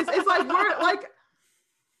is. It's like we're like.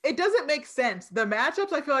 It doesn't make sense. The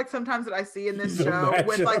matchups I feel like sometimes that I see in this show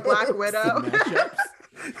with like Black Widow.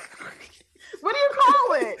 What do you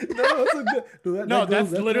call it?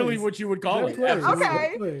 That's literally what you would call it.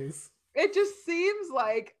 Okay. It just seems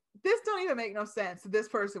like this don't even make no sense. This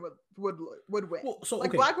person would win. Well, so,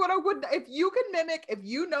 like Black Widow would, if you can mimic, if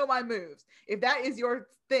you know my moves, if that is your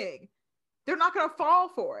thing, they're not going to fall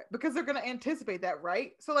for it because they're going to anticipate that,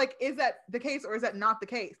 right? So like, is that the case or is that not the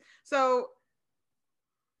case? So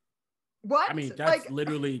what? I mean, that's like,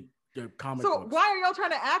 literally the comic So books. why are y'all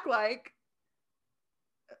trying to act like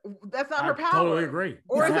that's not her power? Totally agree.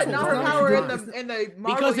 Or is it not her power in the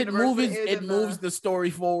Marvel because universe? it moves the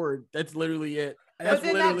story forward. That's literally it. But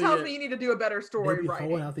then that tells me you need to do a better story. They be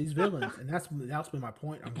holding out these villains, and that's been my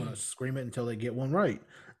point. I'm gonna scream it until they get one right.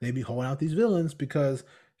 They be holding out these villains because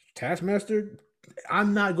Taskmaster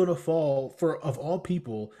I'm not gonna fall for, of all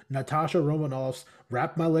people, Natasha Romanoff's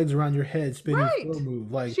 "wrap my legs around your head" spinning Right. floor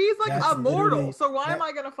move. Like, she's like that's immortal. So why that- am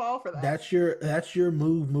I gonna fall for that? That's your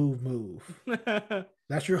move.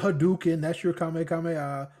 That's your Hadouken. That's your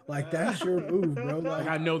Kamehameha. Like, that's your move, bro. Like,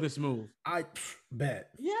 I know this move. I bet.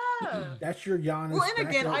 Yeah. That's your Giannis. Well, and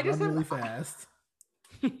again, I just run really have- fast.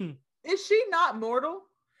 Is she not mortal?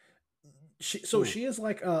 She is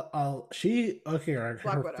like her Widow.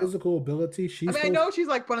 physical ability. I know she's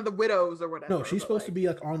like one of the widows or whatever. No, she's supposed to be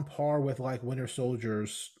like on par with like Winter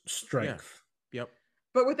Soldier's strength. Yep.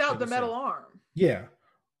 But without the 100%. metal arm. Yeah.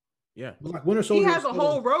 Yeah. But like Winter He Soldier has a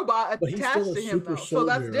whole robot but he's attached still a to him super though. So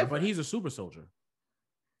that's soldier. different. But he's a super soldier.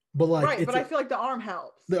 But like, right, but I feel like the arm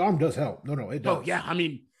helps. the arm does help. No, it does. Oh yeah, I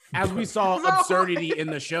mean, as we saw No. absurdity in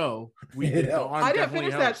the show, It the helps. arm I didn't definitely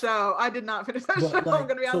finish that helps. show. I did not finish that But, show. like, I'm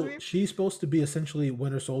gonna be honest with you. she's supposed to be essentially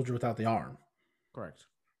Winter Soldier without the arm. Correct.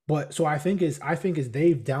 But so I think is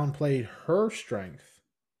they've downplayed her strength.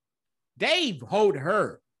 Dave hold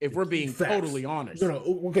her. If we're being Facts. totally honest. No,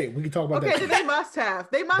 okay, we can talk about Okay, that. then they must have.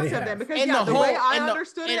 They must They have have. then because In yeah, the way I in the-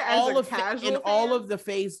 understood in it as all a of casual in all fan- of the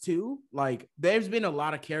phase 2, like there's been a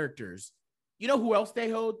lot of characters. You know who else they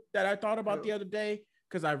hold that I thought about Who? the other day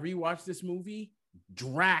because I rewatched this movie?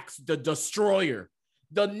 Drax the Destroyer.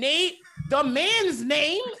 The man's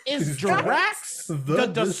name is Drax the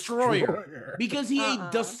Destroyer because he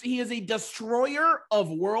is a destroyer of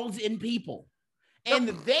worlds and people, and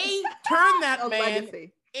they turn that a man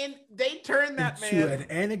legacy. and they turn that into man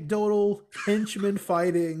an anecdotal henchman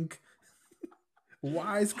fighting,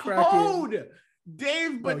 wisecracking. hold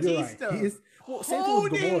Dave Oh, you're right. Batista. He is, same thing with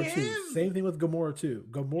Holding Gamora too. him. Same thing with Gamora too.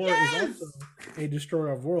 Gamora Yes. is also a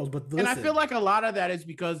destroyer of worlds. But listen, And I feel like a lot of that is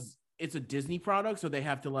because it's a Disney product, so they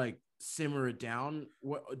have to like simmer it down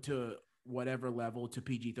to whatever level, to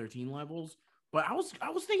PG-13 levels. But I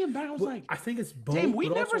was thinking back, I was like, I think it's both. damn, we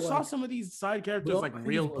but never also, saw like, some of these side characters but like I think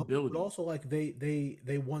real it's both, ability. But also, like they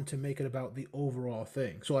want to make it about the overall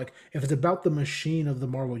thing. So, like, if it's about the machine of the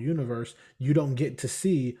Marvel universe, you don't get to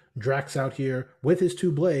see Drax out here with his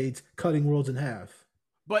 2 blades cutting worlds in half.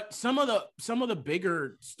 But some of the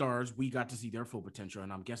bigger stars, we got to see their full potential,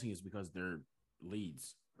 and I'm guessing it's because they're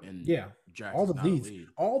leads. And Yeah, Drax all is the not a leads, lead.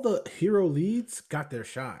 all the hero leads got their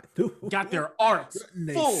shine. Got their arts Gotten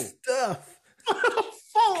they full, stuff.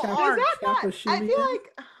 full Cap- art, Is that not, Kappa I shimmy feel in.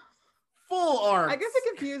 like full art. I guess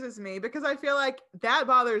it confuses me because I feel like that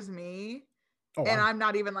bothers me. Oh, And I'm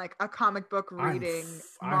not even like a comic book reading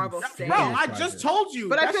I'm Marvel f- stan. Bro, Yes, I I just did. told you.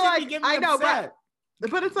 But I That feel shit be like- getting me I know, but- upset.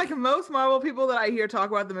 But it's like most Marvel people that I hear talk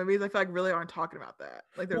about the movies, I feel like really aren't talking about that.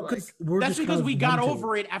 Like they're Well, like, 'cause we're That's just because kind we of got numb to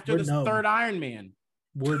over it after We're the numb. third Iron Man.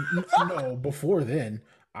 We're no before then.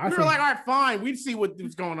 I We think were like, all right, fine. We'd see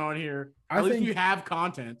what's going on here. I At least think- we have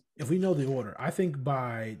content. if we know the order, I think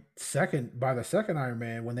by the second Iron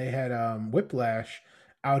Man, when they had Whiplash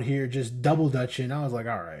out here just double dutching, I was like,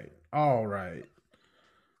 all right.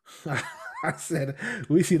 I said,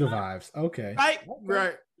 we see the vibes. Okay.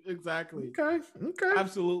 Right. Exactly. Okay.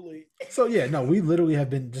 Absolutely. So yeah, no, we literally have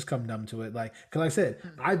been just come numb to it. Like, because I said,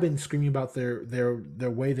 I've been screaming about their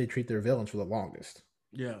way they treat their villains for the longest.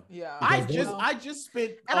 Yeah. yeah. I just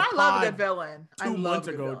spent and a I love a pod good villain. I 2 love months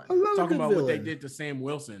a good ago villain. I love a talking good about what they villain. did to Sam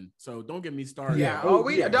Wilson. So don't get me started. Yeah. Oh, Oh,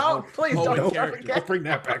 we yeah. don't. Please Holy don't. character. Don't bring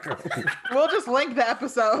that back up. We'll just link the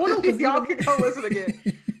episode. Well, no, 'cause Y'all can go listen again.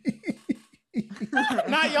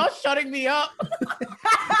 Now y'all shutting me up.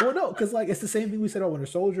 Well, no, because like it's the same thing we said about Winter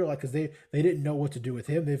Soldier. Like, because they didn't know what to do with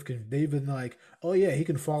him. They've been like, oh yeah, he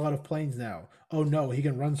can fall out of planes now. Oh no, he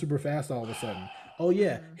can run super fast all of a sudden. Oh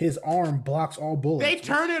yeah, his arm blocks all bullets. They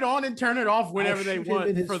turn it on and turn it off whenever they shoot him in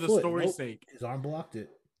want his for the foot. story's Nope. sake. His arm blocked it.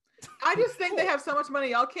 I just think they have so much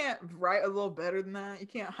money. Y'all can't write a little better than that. You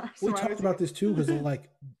can't hire We somebody talked about this too because like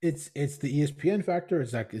it's the ESPN factor.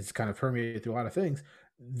 It's like it's kind of permeated through a lot of things.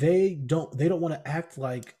 They don't want to act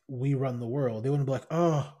like we run the world. They want to be like,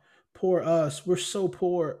 oh, poor us, we're so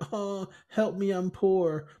poor. Oh, help me, I'm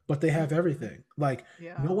poor. But they have everything. Like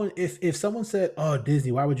Yeah. no one. If someone said, oh,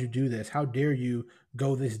 Disney, why would you do this? How dare you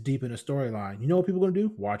go this deep in a storyline? You know what people are gonna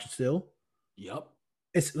do? Watch it still. Yep.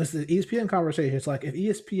 It's the ESPN conversation. It's like if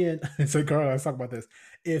ESPN, it's like, Carl, let's talk about this.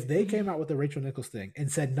 If they came out with the Rachel Nichols thing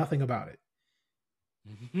and said nothing about it,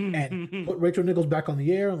 and put Rachel Nichols back on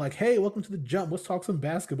the air and like, hey, welcome to the Jump. Let's talk some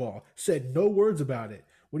basketball. Said no words about it.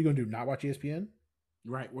 What are you gonna do? Not watch ESPN?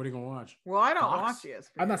 Right. What are you gonna watch? Well, I don't Fox? watch ESPN.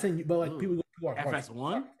 I'm not saying, but like Ooh. people watch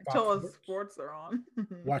FS1? until sports are on.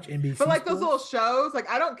 watch NBC. But like those little sports. shows, like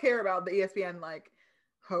I don't care about the ESPN like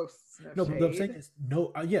hosts. No, but what I'm saying is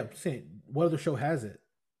no. Yeah, I'm saying what other show has it?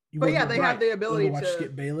 You But wanna yeah, go- they have the you wanna ability go watch to.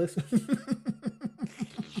 Skip Bayless.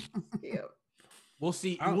 Yeah. We'll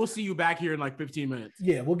see. We'll see you back here in like 15 minutes.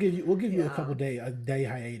 Yeah, we'll give you a day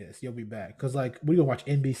hiatus. You'll be back because like we gonna watch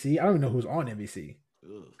NBC. I don't even know who's on NBC.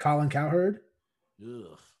 Ugh. Colin Cowherd.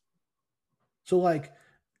 Ugh. So like,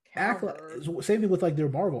 act like same thing with like their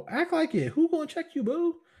Marvel. Act like it. Who gonna check you,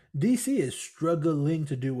 boo? DC is struggling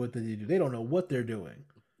to do what they do. They don't know what they're doing.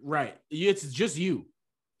 Right. It's just you.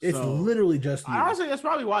 It's literally just you. Honestly, that's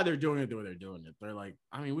probably why they're doing it the way they're doing it. They're like,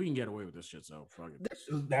 I mean, we can get away with this shit, so fuck it.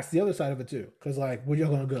 That's the other side of it too. Because like, where y'all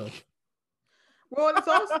gonna go? Well, it's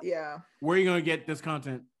also Where are you gonna get this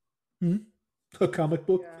content? A comic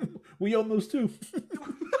book. Yeah. We own those too.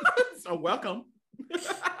 So welcome.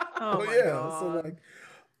 Oh yeah. God. So like,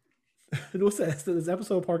 what's that? So this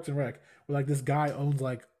episode of Parks and Rec where like this guy owns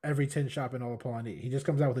like every 10 shop in all of Pawnee. He just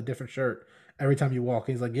comes out with a different shirt every time you walk.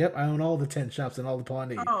 He's like, "Yep, I own all the 10 shops in all of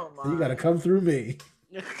Pawnee. So you got to come through me."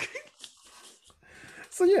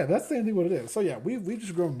 So yeah, that's the thing what it is. So yeah, we've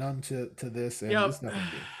just grown numb to this, and it's nothing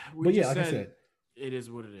good. But yeah, like I said, it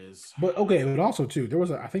is what it is. But okay, but also too,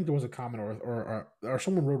 I think there was a comment or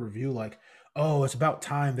someone wrote a review like, "Oh, it's about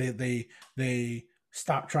time they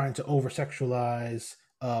stop trying to over sexualize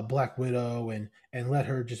Black Widow and let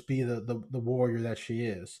her just be the warrior that she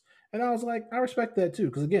is." And I was like, I respect that too,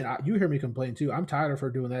 because again, you hear me complain too. I'm tired of her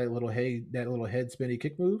doing that little head spinny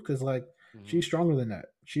kick move because like she's stronger than that.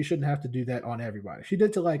 She shouldn't have to do that on everybody. She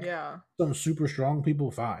did to like some super strong people,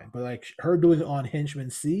 fine, but like her doing it on Henchman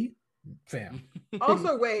C, fam.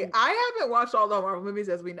 Also, wait, I haven't watched all the Marvel movies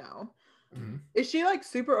as we know. Mm-hmm. Is she like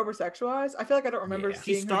super over sexualized? I feel like I don't remember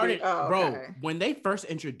seeing she started, her. Bro, when they first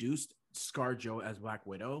introduced ScarJo as Black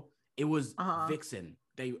Widow, it was Vixen.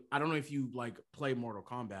 I don't know if you like play Mortal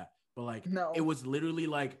Kombat, but like it was literally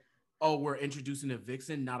like, oh, we're introducing a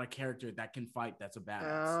Vixen, not a character that can fight. That's a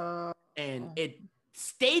badass, and it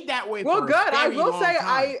stayed that way. Well, for good. A very I will say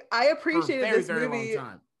time. I appreciated this movie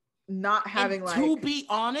not having like. To be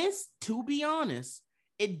honest,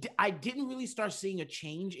 I didn't really start seeing a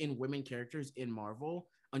change in women characters in Marvel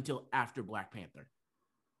until after Black Panther.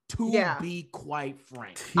 To be quite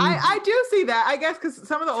frank, I do see that. I guess because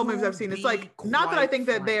some of the old movies I've seen, it's like not that I think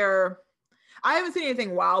that I haven't seen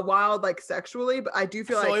anything wild like sexually, but I do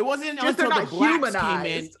feel like it wasn't until the blacks came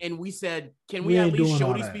in and we said, "Can we at least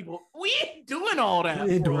show these people?" We ain't doing all that.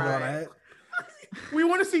 We ain't doing all that. We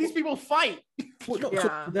want to see these people fight. Well, no, so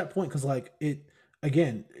to that point, because like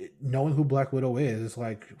knowing who Black Widow is, it's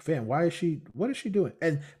like, fam, what is she doing?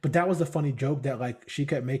 But that was the funny joke that like she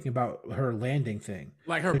kept making about her landing thing,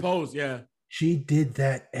 like her pose. Yeah, she did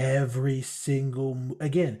that every single.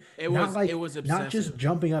 Again, it was obsessive. Not just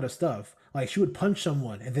jumping out of stuff. Like she would punch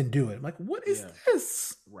someone and then do it. I'm like, what is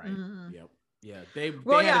this? Right. Mm-hmm. Yep.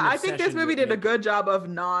 Yeah. I think this movie did a good job of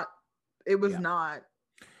not. It was not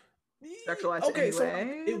sexualized. Okay, so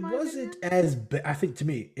it wasn't as bad. I think to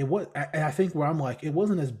me, it was. I think where I'm like, it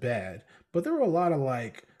wasn't as bad, but there were a lot of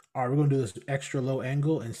like, all right, we're gonna do this extra low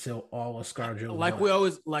angle and sell all of ScarJo. Like we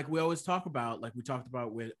always talk about, like we talked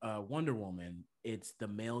about with Wonder Woman. It's the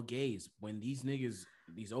male gaze when these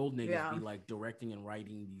old niggas be like directing and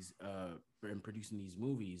writing these and producing these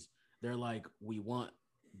movies. They're like, we want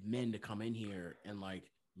men to come in here and like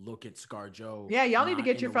look at ScarJo. Yeah, y'all need to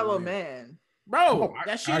get your fellow men. Bro,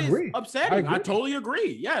 that shit is upsetting. I totally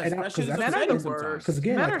agree. Yes, that shit is upsetting sometimes. Because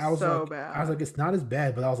again, like, I was like, it's not as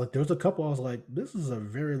bad, but I was like, there was a couple. I was like, this is a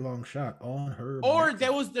very long shot on her. Or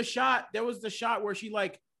there was the shot where she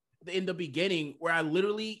like in the beginning where I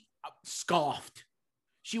literally scoffed.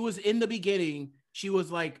 She was in the beginning. She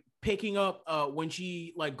was like picking up when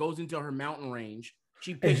she like goes into her mountain range.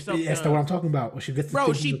 She picks up. That's what I'm talking about. When she gets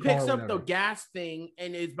she picks up the gas thing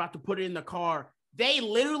and is about to put it in the car. They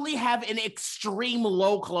literally have an extreme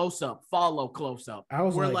low close-up, follow close-up.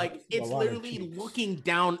 Where like it's literally looking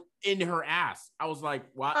down in her ass. I was like,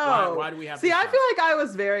 why do we have I feel like I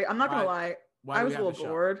was I'm not gonna lie. I was a little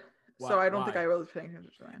bored. So I don't think I really paying attention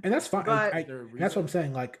to it. And that's fine. That's what I'm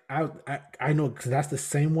saying. Like I know because that's the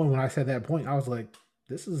same one when I said that point. I was like,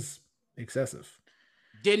 this is excessive.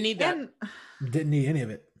 Didn't need that. Didn't need any of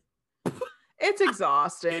it. It's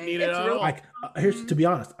exhausting. Didn't need it at all. Like here's to be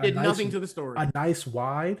honest, nothing to the story. A nice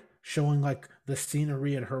wide showing like the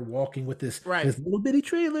scenery and her walking with this little bitty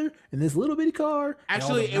trailer and this little bitty car.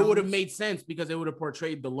 Actually, it would have made sense because it would have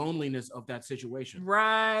portrayed the loneliness of that situation.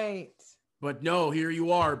 Right. But no, here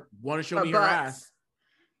you are. Want to show me your ass?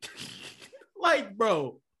 Like,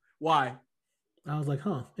 bro, why? I was like,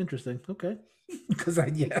 huh, interesting. Okay. Because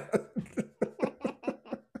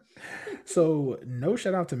So no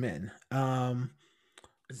shout out to men.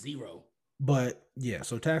 Zero. But yeah,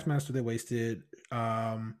 so Taskmaster they wasted.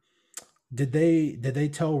 Did they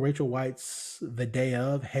tell Rachel Weisz the day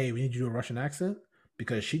of, hey, we need you to do a Russian accent?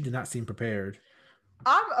 Because she did not seem prepared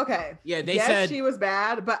I'm okay. Yeah, they yes, said she was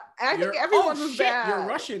bad, but I think everyone was bad. You're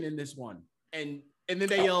Russian in this one, and then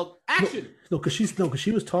they yelled action. No, because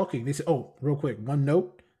she was talking. They said, "Oh, real quick, one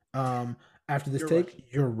note. After this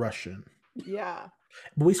you're Russian." Yeah,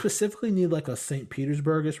 but we specifically need like a St.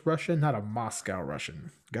 Petersburgish Russian, not a Moscow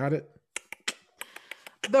Russian. Got it?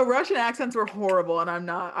 The Russian accents were horrible, and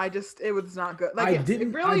it was not good. Like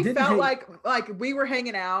it really felt like we were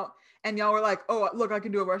hanging out. And y'all were like, "Oh, look, I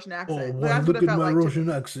can do a Russian accent." Oh, that's what it felt like. Russian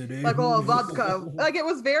accent, eh? Like, oh, vodka. Like, it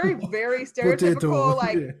was very, very stereotypical.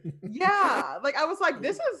 Like, yeah. Like, I was like,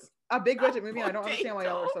 this is a big budget movie. And I don't understand why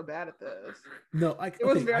y'all are so bad at this. No, like it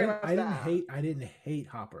was very much I didn't hate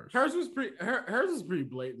Hoppers. Hers was pretty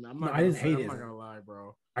blatant. I didn't hate it. I'm not gonna lie,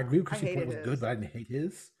 bro. I agree with Chris's point was good, but I didn't hate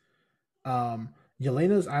his.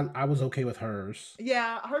 Yelena's, I was okay with hers.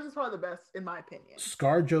 Yeah, hers is probably the best in my opinion.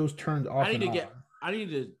 ScarJo's turned off. I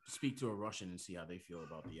need to speak to a Russian and see how they feel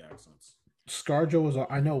about the accents. ScarJo was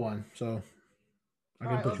I know one, so I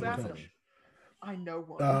can put you in touch. I know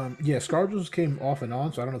one. Yeah, ScarJo's came off and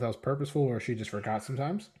on, so I don't know if that was purposeful or she just forgot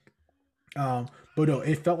sometimes. But no,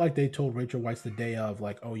 it felt like they told Rachel Weisz the day of,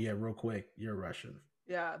 like, "Oh yeah, real quick, you're Russian."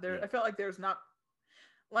 Yeah, I felt like there's not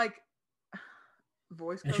like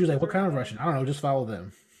voice. And she was like, "What kind of Russian? I don't know. Just follow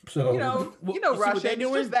them." So Russian.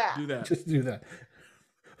 Just that. Do that. Just do that.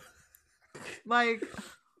 Like,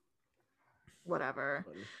 whatever.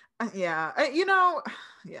 Yeah.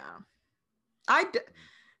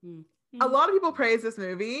 A lot of people praise this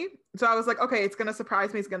movie, so I was like, okay, it's gonna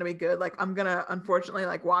surprise me. It's gonna be good. Like, I'm gonna unfortunately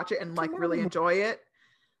like watch it and like really enjoy it.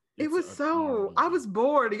 It was so I was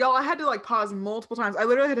bored, y'all. I had to like pause multiple times. I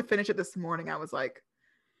literally had to finish it this morning. I was like,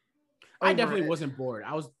 I definitely wasn't bored.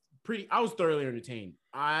 I was thoroughly entertained.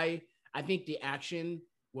 I think the action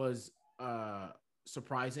was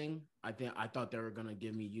surprising. I thought they were gonna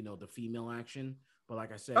give me, the female action, but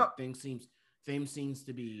like I said, things seems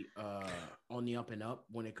to be on the up and up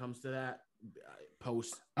when it comes to that.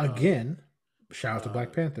 Shout out to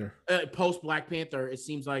Black Panther. Post Black Panther, it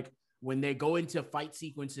seems like when they go into fight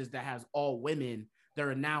sequences that has all women,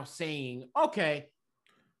 they're now saying, okay,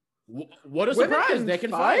 what a surprise, they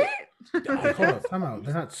can fight. Hold up, time out.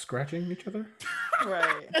 They're not scratching each other?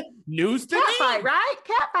 Right. News to me. Fight, right?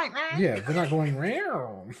 Cat fight, right? Yeah, they're not going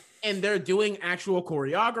round. And they're doing actual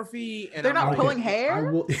choreography. And they're not pulling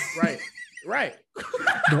hair? Right.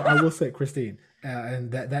 No, I will say, Christine, and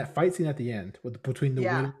that fight scene at the end between the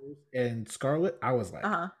Widows and Scarlet, I was like,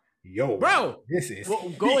 yo, bro, this is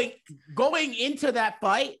going into that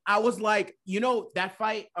fight. I was like, that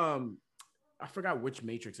fight, I forgot which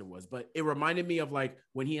Matrix it was, but it reminded me of like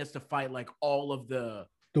when he has to fight like all of the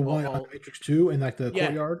one on Matrix 2 in like the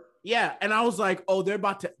courtyard. Yeah, and I was like, oh, they're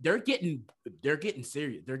getting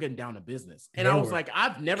serious. They're getting down to business. And I was like,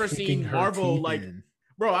 I've never seen Marvel like,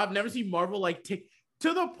 bro, I've never seen Marvel like to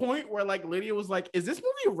the point where like Lydia was like, is this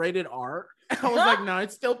movie rated R? And I was like, no,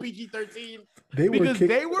 it's still PG-13. It was a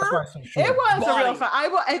real fight.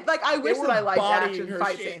 I wish that I liked action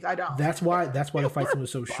fight scenes. I don't. That's why the fight scene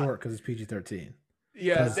was so short, because it's PG-13.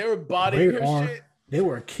 Yeah, they were bodying her shit. They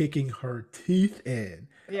were kicking her teeth in.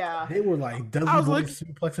 Yeah, they were like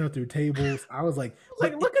suplexing her through tables. I was like,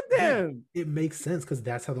 look at them. It makes sense because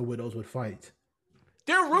that's how the Widows would fight.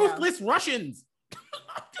 They're ruthless Russians.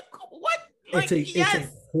 What? It's a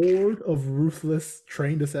horde of ruthless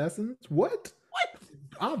trained assassins. What?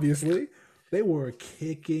 Obviously, they were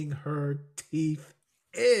kicking her teeth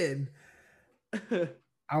in.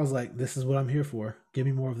 I was like, this is what I'm here for. Give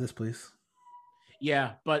me more of this, please.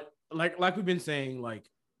 Yeah, but like we've been saying, like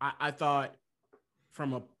I thought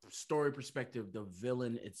from a story perspective, the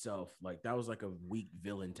villain itself, like that was like a weak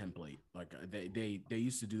villain template. Like they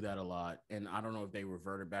used to do that a lot, and I don't know if they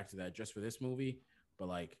reverted back to that just for this movie. But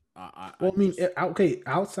like,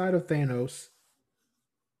 outside of Thanos,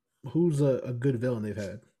 who's a good villain they've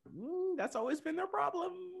had? That's always been their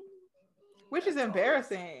problem. Which is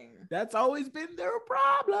embarrassing. That's always been their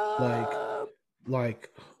problem.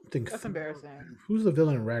 That's embarrassing. Who's the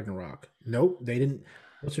villain in Ragnarok? Nope, they didn't.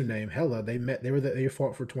 What's her name? Hela. They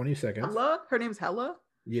fought for 20 seconds. Hela? Her name's Hela?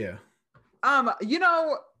 Yeah. I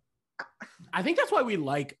think that's why we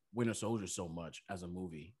like Winter Soldier so much as a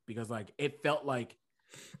movie, because like it felt like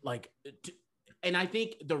and I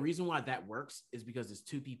think the reason why that works is because it's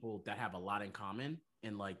two people that have a lot in common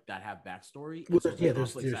and like that have backstory. Well,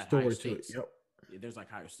 there's story to it. Yep. There's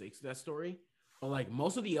like higher stakes to that story. But like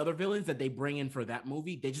most of the other villains that they bring in for that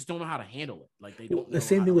movie, they just don't know how to handle it. Like they don't. The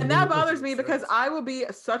same thing with, and that bothers me because I will be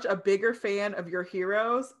such a bigger fan of your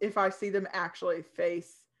heroes if I see them actually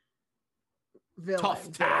face villains.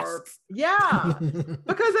 Tough tasks. Yeah,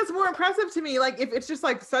 because that's more impressive to me. Like if it's just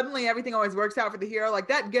like suddenly everything always works out for the hero, like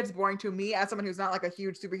that gets boring to me as someone who's not like a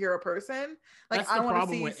huge superhero person. Like That's I the want to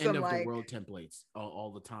problem see with some end of like the world templates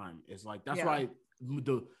all the time. It's like that's why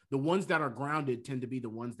the ones that are grounded tend to be the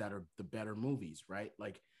ones that are the better movies, right?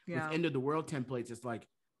 Like with end of the world templates, it's like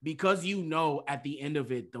because at the end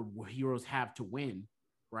of it the heroes have to win,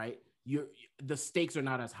 right? The stakes are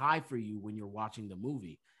not as high for you when you're watching the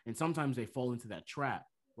movie, and sometimes they fall into that trap,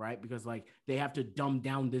 right? Because like they have to dumb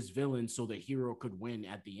down this villain so the hero could win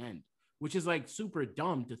at the end, which is like super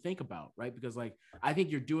dumb to think about, right? Because like I think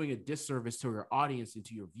you're doing a disservice to your audience and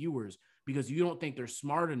to your viewers because you don't think they're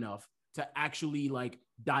smart enough to actually like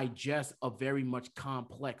digest a very much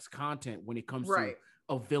complex content when it comes to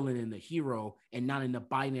a villain and the hero, and not in the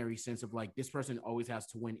binary sense of like this person always has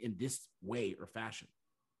to win in this way or fashion.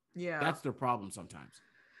 Yeah, that's their problem sometimes.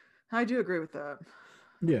 I do agree with that.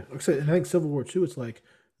 Yeah, like I said, and I think Civil War 2, it's like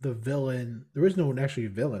the villain. There is no actually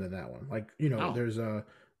villain in that one. Like there's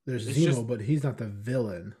Zemo, but he's not the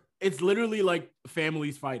villain. It's literally like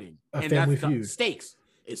families fighting, a family feud. Stakes.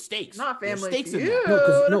 It's stakes. Not family stakes feud. In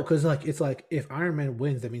that. No, because like it's like if Iron Man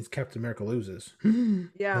wins, that means Captain America loses.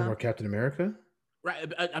 Yeah, no more Captain America.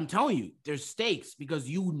 Right, I'm telling you, there's stakes because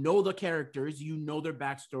you know the characters, you know their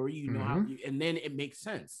backstory, you know how, and then it makes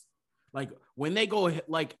sense. Like when they go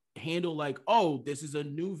like handle like, oh, this is a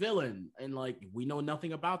new villain, and like we know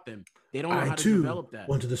nothing about them. They don't know how to develop that.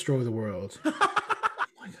 Want to destroy the world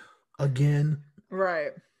again?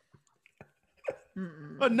 Right.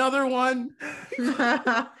 Another one.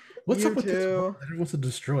 What's up with this? Everyone wants to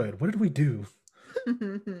destroy it. What did we do?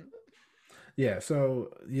 Yeah,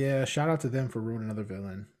 so shout out to them for ruining another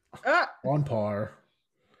villain on par.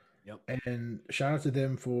 Yep. And shout out to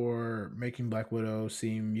them for making Black Widow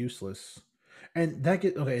seem useless. And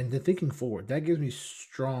and then thinking forward, that gives me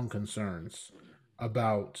strong concerns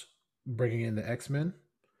about bringing in the X-Men.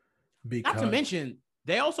 Because not to mention,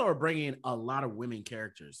 they also are bringing in a lot of women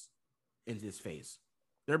characters in this phase.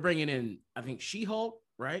 They're bringing in, I think, She-Hulk,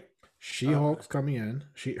 right? She-Hulk's coming in.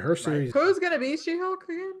 Her series. Who's gonna be She-Hulk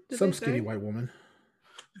again? Some skinny white woman.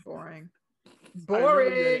 Boring.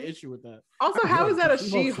 Issue with that. Also, how is that a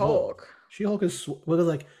She-Hulk? She-Hulk is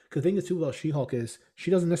because the thing is too about She-Hulk is she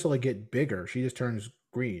doesn't necessarily get bigger. She just turns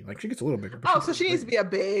green. Like she gets a little bigger. So she needs to be a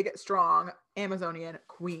big, strong Amazonian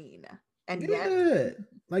queen. And yet,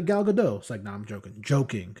 like Gal Gadot. It's like, nah, I'm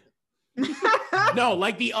joking. No,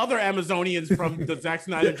 like the other Amazonians from the Zack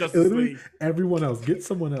Snyder Justice League. Everyone else, get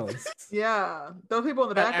someone else. Yeah, those people in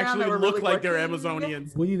the background actually look like they're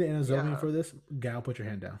Amazonians. We need an Amazonian for this. Gal, put your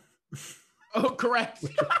hand down. Oh, correct.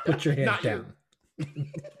 Put your hand down.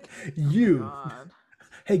 You.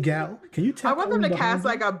 Hey, Gal, can you tell? I want them to cast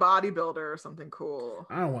like a bodybuilder or something cool.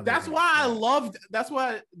 I don't want. That's why I loved. That's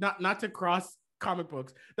why not to cross comic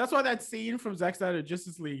books. That's why that scene from Zack Snyder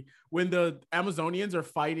Justice League when the Amazonians are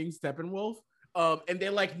fighting Steppenwolf, and they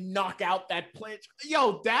like knock out that planche.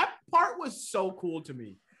 Yo, that part was so cool to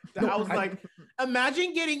me. I was like,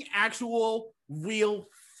 imagine getting actual, real,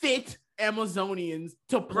 fit Amazonians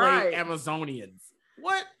to play Amazonians.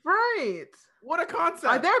 What? Right. What a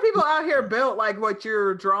concept. There are people out here built like what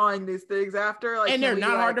you're drawing these things after. Like, and they're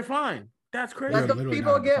not hard to find. That's crazy. Let the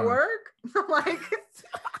people get work. Like,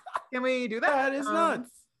 can we do that? That is nuts.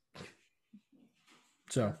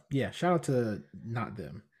 So yeah, shout out to not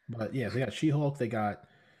them. But yeah, they got She-Hulk, they got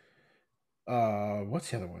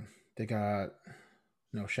what's the other one? They got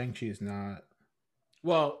Shang-Chi is not.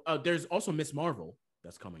 Well, there's also Miss Marvel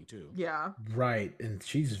that's coming too. Yeah. Right. And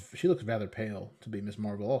she looks rather pale to be Miss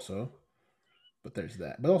Marvel also. But there's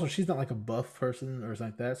that. But also she's not like a buff person or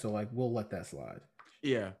something like that. So like we'll let that slide.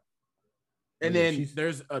 Yeah. And then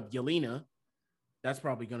there's Yelena. That's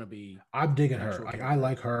probably gonna be. I'm digging her. I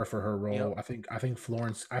like her for her role. Yep. I think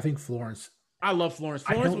Florence. I love Florence.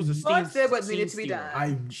 Florence was a scene. Florence did what needed to be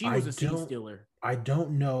done. She was a scene stealer. I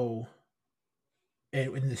don't know.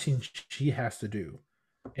 In the scene she has to do,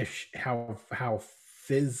 how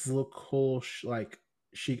physical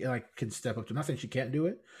she can step up to. I'm not saying she can't do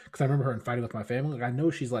it because I remember her in Fighting with My Family. Like I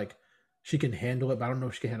know she's like she can handle it, but I don't know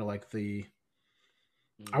if she can handle like the.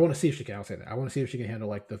 I want to see if she can. I'll say that. I want to see if she can handle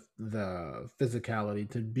like the physicality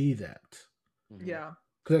to be that. Yeah.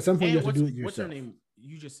 Because at some point you have to do it yourself. What's her name?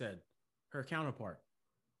 You just said her counterpart,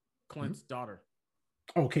 Clint's daughter.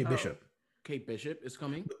 Oh, Kate Bishop. Kate Bishop is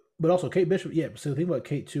coming. But also Kate Bishop. Yeah. So the thing about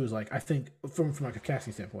Kate too is like I think from like a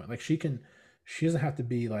casting standpoint, like she doesn't have to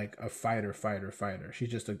be like a fighter. She's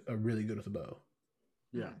just a really good with a bow.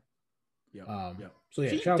 Yeah. Yeah. So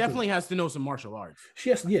yeah, she definitely has to know some martial arts.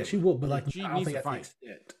 She has. Yeah, she will. But like, she needs to fight.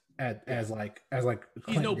 As like.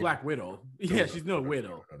 She's no Black Widow. Yeah, she's no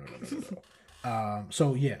widow. No.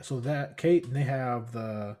 So yeah, so that Kate and they have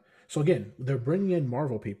the so again they're bringing in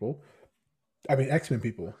Marvel people. I mean X-Men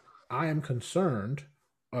people. I am concerned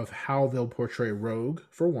of how they'll portray Rogue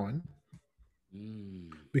for one,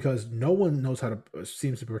 because no one knows how to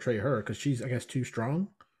seems to portray her because she's I guess too strong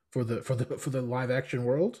for the live action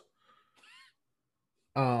world.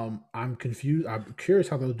 I'm confused. I'm curious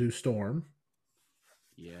how they'll do Storm.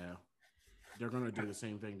 Yeah, they're gonna do the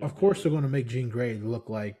same thing. Of course, they're going to make Jean Grey look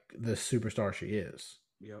like the superstar she is.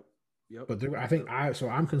 Yep. But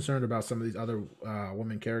I'm concerned about some of these other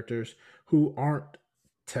women characters who aren't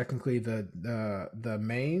technically the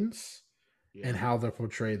mains and how they'll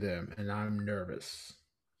portray them, and I'm nervous.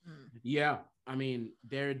 Yeah, I mean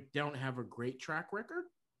they don't have a great track record.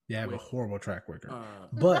 They have a horrible track record.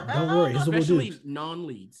 But don't worry, here's what we'll do. Especially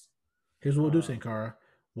non-leads. Here's what we'll do, Sankara.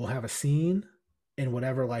 We'll have a scene in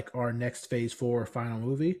whatever like our next Phase 4 final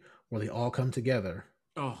movie where they all come together.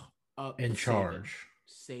 In charge.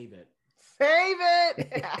 Save it. Save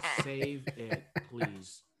it. Save it,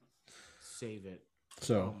 please. Save it.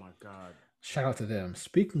 So, oh my God. Shout out to them.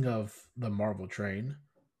 Speaking of the Marvel train,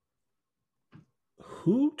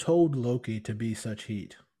 who told Loki to be such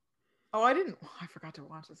heat? Oh, I forgot to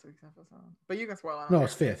watch this week's episode. But you can spoil it. No,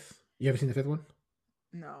 it's 5th. You ever seen the 5th one?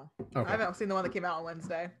 No. Okay. I haven't seen the one that came out on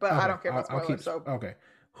Wednesday, but I don't care about spoilers. Okay.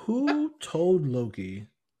 Who told Loki,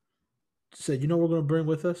 said, you know what we're going to bring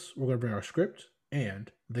with us? We're going to bring our script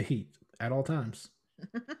and the heat at all times.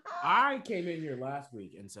 I came in here last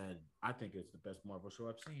week and said, I think it's the best Marvel show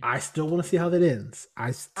I've seen. I still want to see how that ends.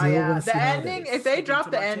 I still want to see the how ending, if they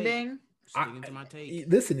drop the ending... Sticking to my take.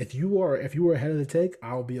 Listen, if you were ahead of the take,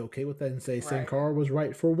 I'll be okay with that and say Sankara was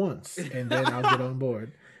right for once, and then I'll get on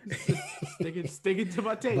board. sticking to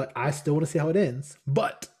my take. But I still want to see how it ends.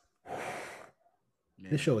 But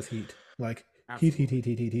this show is heat. Like heat.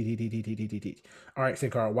 All right,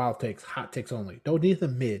 Sankara, wild takes, hot takes only. Don't need the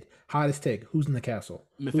mid. Hottest take. Who's in the castle?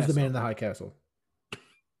 Mephisto. Who's the man in the high castle?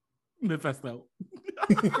 Mephisto.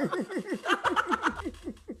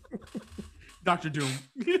 Dr. Doom.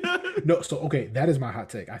 No, so okay, that is my hot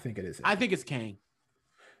take. I think it is. I think it's Kang.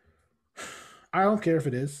 I don't care if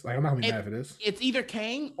it is. Like, I'm not gonna be mad if it is. It's either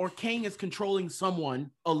Kang or Kang is controlling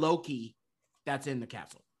someone, a Loki, that's in the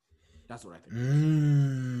castle. That's what I think.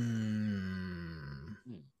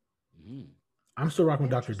 I'm still rocking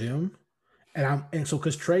with Dr. Doom, and so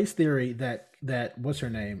because Trey's theory that what's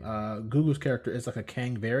her name, Gugu's character is like a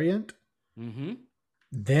Kang variant.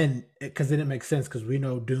 Then because it makes sense because we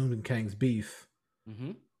know Doom and Kang's beef,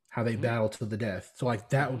 how they battle to the death. So like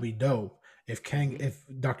that would be dope if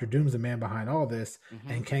Dr. Doom's the man behind all this,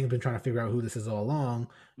 and Kang's been trying to figure out who this is all along.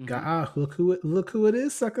 Look who it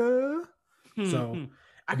is, sucker. So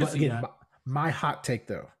I can see that. My hot take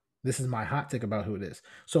though. This is my hot take about who it is.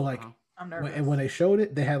 So like I'm nervous. when they showed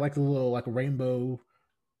it, they had like a little like rainbow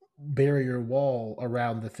barrier wall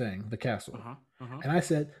around the castle, and I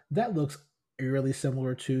said that looks really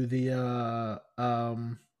similar to the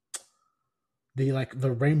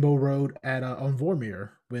Rainbow Road at on Vormir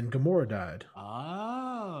when Gamora died.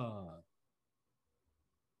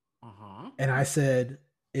 And I said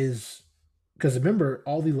is because remember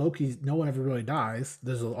all the Lokis, no one ever really dies.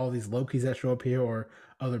 There's all these Lokis that show up here or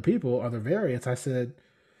other people, other variants. I said,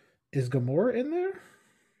 is Gamora in there?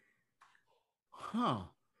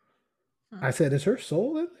 I said, is her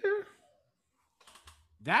soul in there?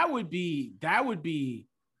 That would be.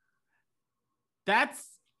 That's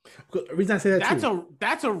the reason I say that.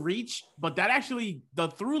 That's a reach, but that actually the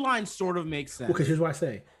through line sort of makes sense. Because here's why I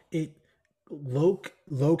say it. Low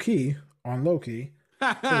key on Loki.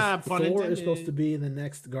 Thor is supposed to be in the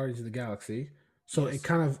next Guardians of the Galaxy, so it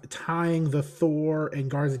kind of tying the Thor and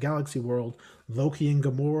Guardians of the Galaxy world. Loki and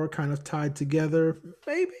Gamora kind of tied together,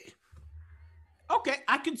 maybe. Okay,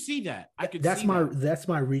 I can see that. That's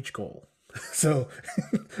my reach goal. So,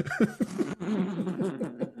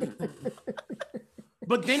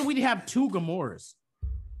 but then we'd have 2 Gamoras.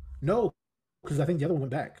 No, because I think the other one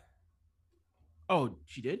went back. Oh,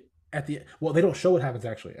 she did? They don't show what happens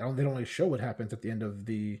actually. They don't really show what happens at the end of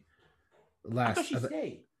the last. I thought she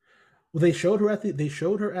stayed. Well, they showed her at the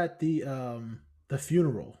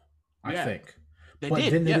funeral. I think they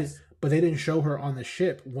did. But they didn't show her on the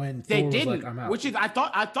ship when Thor was like, "I'm out." Which is I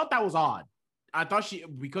thought that was odd. I thought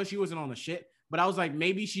because she wasn't on the ship, but I was like,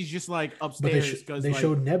 maybe she's just like upstairs because they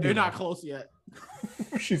showed Nebula. They're not close yet.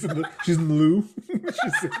 she's in the loo. She's in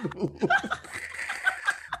the loo.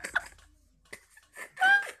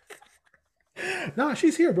 Nah,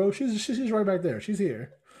 she's here, bro. She's right back there. She's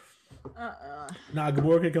here. Nah,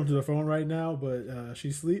 Gamora can come to the phone right now, but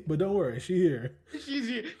she's asleep. But don't worry, she's here. She's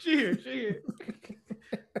here.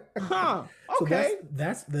 Huh. So Okay.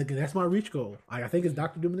 that's my reach goal. I think it's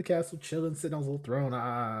Doctor Doom in the castle, chilling, sitting on his little throne.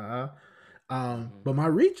 But my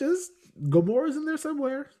reach is Gamora's in there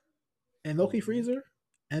somewhere, and Loki Freezer,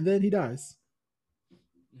 and then he dies.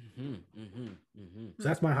 So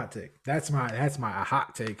that's my hot take. That's my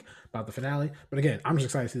hot take about the finale. But again, I'm just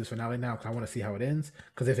excited to see this finale now because I want to see how it ends.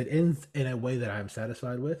 Because if it ends in a way that I'm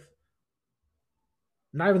satisfied with,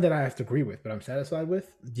 not even that I have to agree with, but I'm satisfied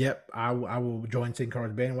with, yep, I will join Sin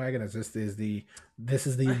Cara's bandwagon as this is the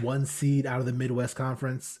one seed out of the Midwest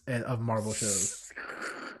Conference of Marvel shows.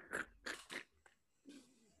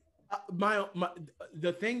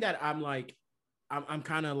 The thing that I'm like, I'm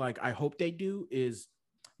kind of like, I hope they do is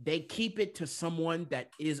they keep it to someone that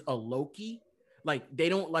is a Loki. Like they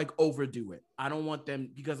don't like overdo it. I don't want them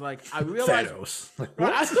because like I realize Thanos. Like,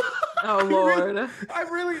 what? Oh Lord.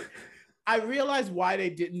 I realize why they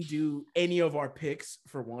didn't do any of our picks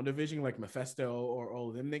for WandaVision, like Mephisto or all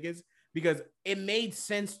of them niggas, because it made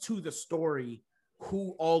sense to the story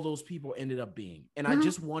who all those people ended up being. And I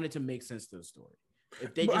just wanted to make sense to the story.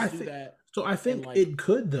 If they just do that. So I think it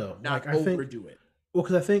could though. Not like, overdo it. Well,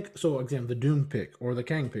 because I think, so again, the Doom pick or the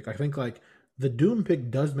Kang pick, I think like the Doom pick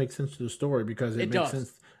does make sense to the story because it makes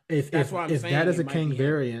sense. If that is a Kang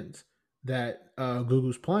variant that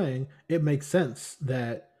Gugu's playing, it makes sense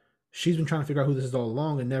that she's been trying to figure out who this is all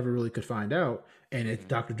along and never really could find out. And it's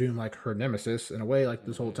Doctor Doom, like her nemesis in a way, like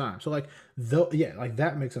this whole time. So like, like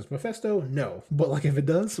that makes sense. Mephisto, no, but like if it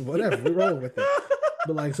does, whatever, we're rolling with it.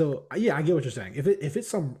 But like, so yeah, I get what you're saying. If it's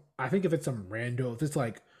some rando, if it's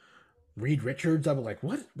like Reed Richards, I'll be like,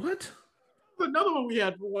 what? Another one we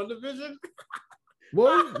had for WandaVision.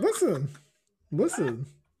 Well, listen.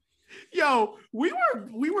 Yo, we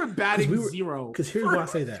were batting zero. Because here's why I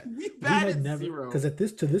say that. We had never zero. Because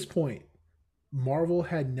to this point, Marvel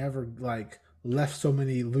had never like left so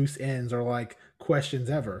many loose ends or like questions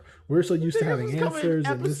ever. We're so used to having answers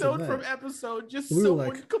and this and that. Episode from episode, just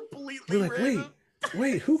someone completely. We're like,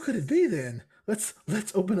 wait, who could it be then? Let's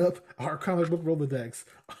open up our comic book Rolodex.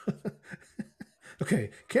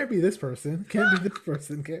 Okay, can't be this person. Can't be this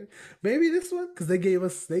person. Maybe this one because they gave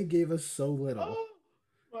us so little. Oh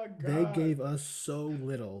my God. They gave us so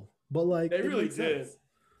little, but like they really did.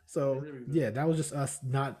 So really yeah, that was just us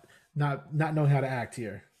not knowing how to act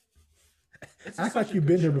here. Act like you've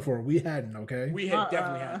been here before. We hadn't. Okay, we had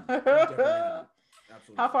definitely had.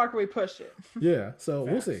 Absolutely. How far can we push it? Yeah, so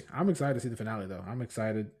we'll see. I'm excited to see the finale though. I'm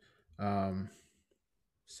excited.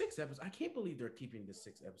 6 episodes. I can't believe they're keeping the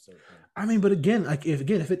 6 episode thing. I mean, but again, like if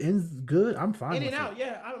it ends good, I'm fine. In with and out, it.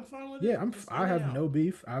 yeah, I'm fine with it. Yeah, I have no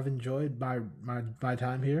beef. I've enjoyed my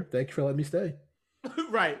time here. Thank you for letting me stay.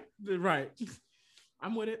 right.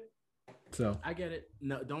 I'm with it. So I get it.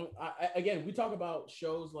 No, don't. Again, we talk about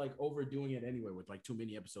shows like overdoing it anyway with like too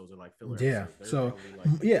many episodes or like filler. Yeah. So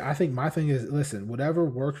yeah, I think my thing is listen, whatever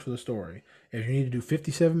works for the story. If you need to do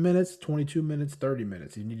 57 minutes, 22 minutes, 30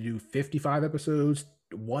 minutes, you need to do 55 episodes,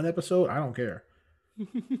 1 episode, I don't care.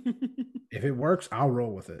 If it works, I'll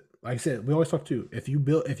roll with it. Like I said, we always talk too. If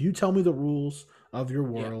you tell me the rules of your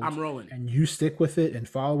world, I'm rolling, and you stick with it and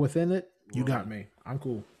follow within it, you got me. I'm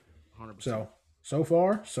cool. 100%. So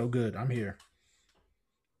far, so good. I'm here.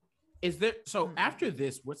 Is there after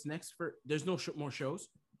this? What's next for? There's no more shows.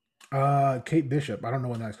 Kate Bishop. I don't know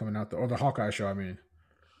when that's coming out though, or the Hawkeye show. I mean,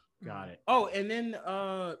 got it. Oh, and then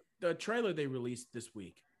the trailer they released this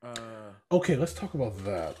week. Okay, let's talk about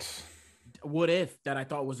that. What If that I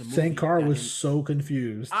thought was a movie. Saint Car was so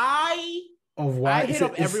confused. Of why I hit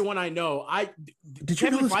up everyone I know. Did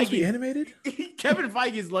you know it's supposed to be animated? Kevin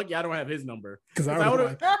Feige is lucky I don't have his number because I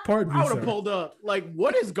would have pulled up. Like,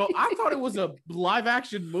 what is going? I thought it was a live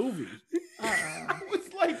action movie. I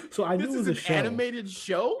was like, so I knew it was a show. Animated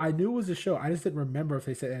show. I knew it was a show. I just didn't remember if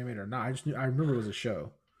they said animated or not. I remember it was a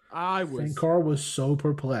show. Saint Car was so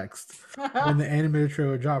perplexed when the animated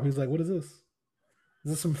trailer dropped. He's like, "What is this?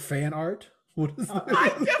 Is this some fan art? What is this?" I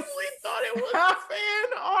definitely thought it was fan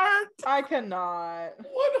art. I cannot.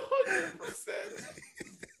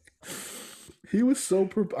 100%. He was so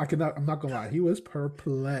I'm not gonna lie. He was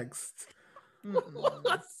perplexed.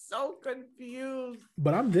 So confused.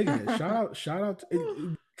 But I'm digging it. Shout out.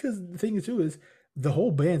 Because the thing too is the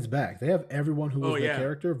whole band's back. They have everyone who was the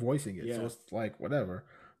character voicing it. Yeah. So it's like whatever.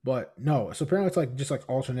 But no. So apparently it's like just like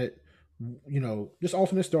alternate, just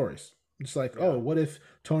alternate stories. It's like, what if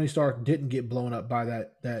Tony Stark didn't get blown up by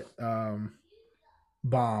that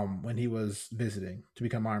bomb when he was visiting to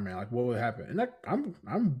become Iron Man? Like, what would happen? And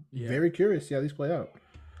I'm very curious to see how these play out.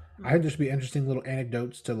 I think there should be interesting little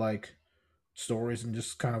anecdotes to like stories and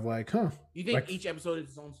just kind of like, You think like, each episode is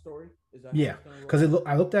its own story? Is that because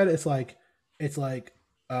I looked at it. It's like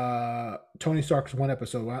Tony Stark's one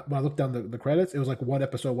episode. When I looked down the credits, it was like one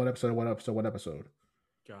episode.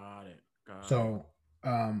 Got it. So,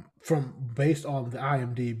 from based on the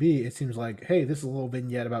IMDb, it seems like, hey, this is a little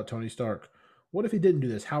vignette about Tony Stark. What if he didn't do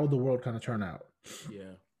this? How would the world kind of turn out?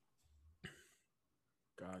 Yeah.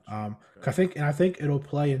 Gotcha. I think it'll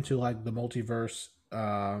play into like the multiverse,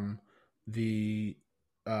 the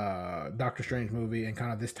Doctor Strange movie, and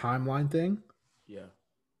kind of this timeline thing. Yeah.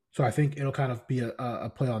 So I think it'll kind of be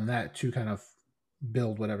a play on that to kind of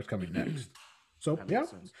build whatever's coming next. So yeah,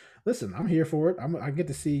 listen, I'm here for it. I get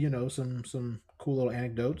to see some cool little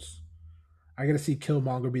anecdotes. I get to see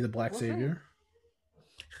Killmonger be the Black Savior.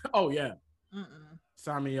 Oh yeah,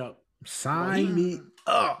 sign me up. Sign me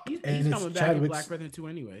up. He's coming back in Black Panther 2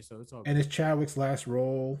 anyway, so it's all good. And it's Chadwick's last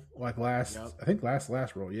role, I think last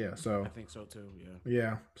role. Yeah, so I think so too. Yeah.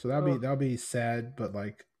 Yeah, so that'll be sad, but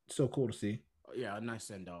like still cool to see. Yeah, a nice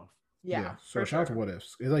send off. Yeah. So shout out to What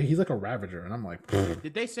Ifs. It's like he's like a Ravager, and I'm like,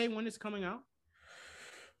 did they say when it's coming out?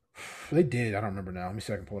 They did. I don't remember now. Let me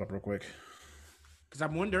see if I can pull it up real quick. Because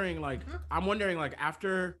I'm wondering, like,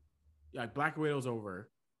 after like Black Widow's over,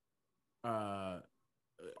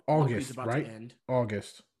 August, about right? To end.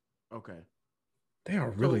 August. Okay. They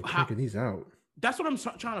are really cranking these out. That's what I'm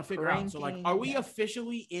trying to figure out. So, like, are we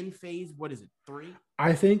officially in phase? What is it? 3?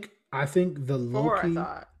 I think the Loki.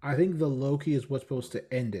 4, I think the Loki is what's supposed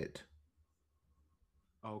to end it.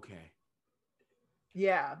 Okay.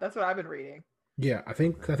 Yeah, that's what I've been reading. Yeah, I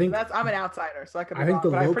think that's. I'm an outsider, so I could. I think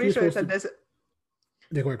wrong, but I'm pretty sure it said this.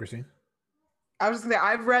 Yeah, go ahead, Christine. I was just gonna say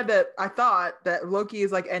I've read that. I thought that Loki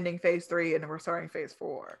is like ending phase 3 and we're starting phase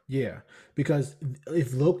 4. Yeah, because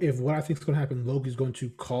if what I think is going to happen, Loki's going to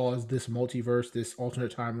cause this multiverse, this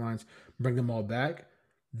alternate timelines, bring them all back.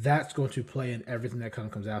 That's going to play in everything that kind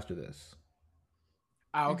of comes after this.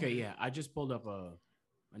 Okay, yeah. I just pulled up a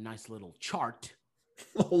nice little chart.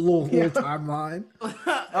 a little timeline.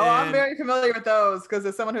 I'm very familiar with those because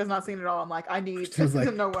as someone who has not seen it all, I'm like, I need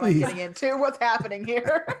to know what I'm getting into. What's happening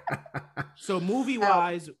here? So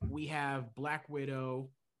movie-wise, we have Black Widow,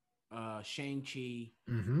 Shang-Chi,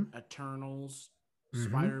 Eternals,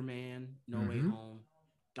 Spider-Man, No Way Home,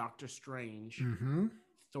 Doctor Strange,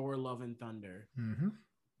 Thor: Love and Thunder,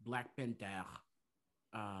 Black Panther,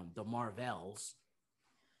 the Marvels,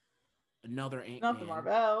 another Ant-Man. Not the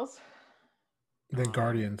Marvels. Then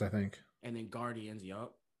Guardians, I think. And then Guardians,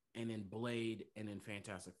 yup. And then Blade, and then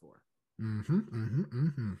Fantastic Four.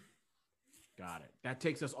 Got it. That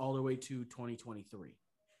takes us all the way to 2023.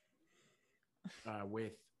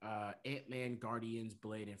 With Ant-Man, Guardians,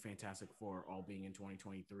 Blade, and Fantastic Four all being in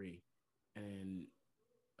 2023. And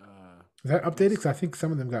is that updated? Because I think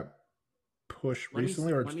some of them got pushed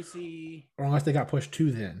recently, let me see. Or unless they got pushed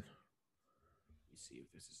to then. Let me see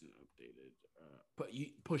if this isn't updated. But you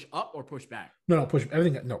push up or push back? No, push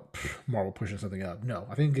everything. No, Marvel pushing something up. No,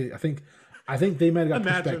 I think they might have got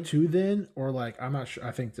pushed back to then, or like I'm not sure.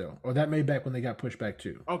 I think so, or that may back when they got pushed back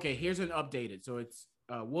to. Okay, here's an updated. So it's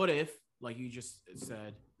What If, like you just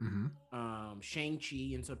said,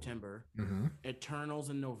 Shang-Chi in September,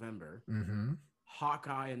 Eternals in November,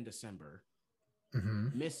 Hawkeye in December,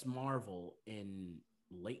 Miss Marvel in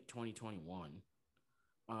late 2021.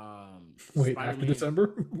 Wait, after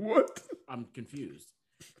December? What? I'm confused.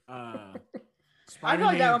 I feel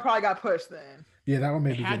like that one probably got pushed then. Yeah, that one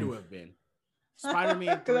maybe had to have been.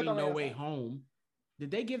 Spider-Man 3 No Way Home.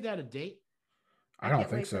 Did they give that a date? I don't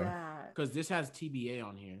think so. Because this has TBA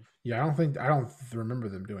on here. Yeah, I don't remember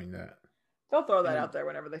them doing that. They'll throw that out there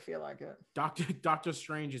whenever they feel like it. Doctor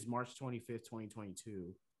Strange is March 25th,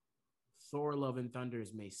 2022. Thor: Love and Thunder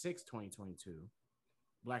is May 6th, 2022.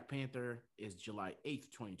 Black Panther is July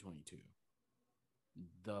 8th, 2022.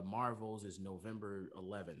 The Marvels is November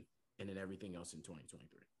 11th, and then everything else in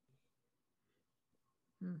 2023.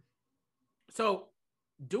 So,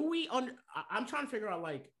 I'm trying to figure out,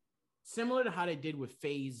 like, similar to how they did with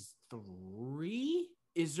Phase 3,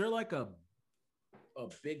 is there like a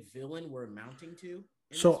big villain we're mounting to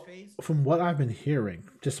in this phase? From what I've been hearing,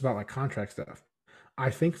 just about like contract stuff,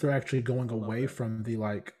 I think they're actually going away from the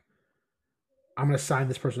like, I'm going to sign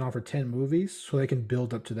this person on for 10 movies so they can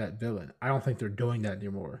build up to that villain. I don't think they're doing that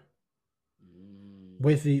anymore.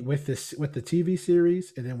 With the TV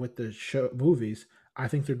series and then with the movies, I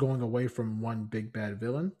think they're going away from one big bad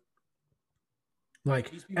villain.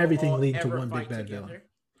 Like everything leading to one big bad villain.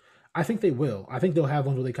 I think they will. I think they'll have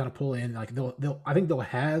ones where they kind of pull in. Like I think they'll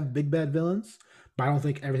have big bad villains, but I don't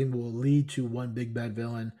think everything will lead to one big bad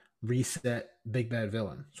villain. Reset big bad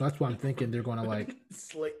villain. So that's why I'm thinking they're going to like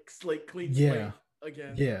slate clean. Yeah,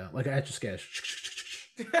 again. Yeah, like an Etch a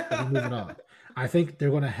Sketch. Moving on. I think they're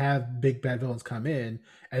going to have big bad villains come in,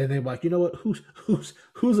 and then they're like, you know what,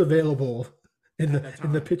 who's available in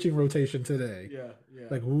the pitching rotation today? Yeah, yeah.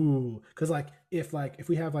 Like, ooh, because if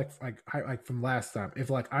we have like from last time, if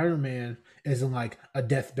like Iron Man is in like a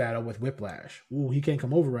death battle with Whiplash, ooh, he can't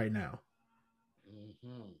come over right now.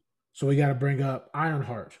 Mm-hmm. So we got to bring up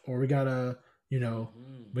Ironheart, or we gotta,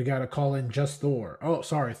 we gotta call in just Thor. Oh,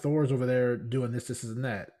 sorry, Thor's over there doing this, and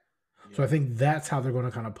that. Yeah. So I think that's how they're going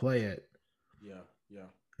to kind of play it. Yeah, yeah.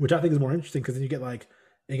 Which I think is more interesting because then you get like,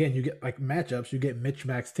 again, you get like matchups. You get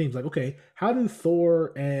mismatched teams. Like, okay, how do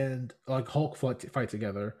Thor and like Hulk fight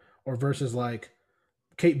together, or versus like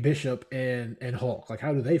Kate Bishop and Hulk? Like,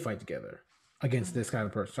 how do they fight together against this kind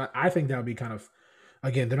of person? So I think that would be kind of.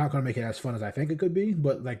 Again, they're not going to make it as fun as I think it could be,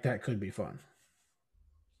 but like that could be fun.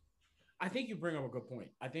 I think you bring up a good point.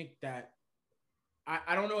 I think that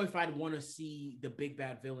I don't know if I'd want to see the big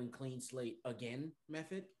bad villain clean slate again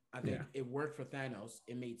method. I think it worked for Thanos.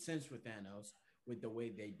 It made sense for Thanos with the way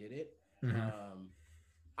they did it. Mm-hmm.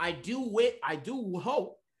 I do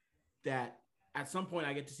hope that at some point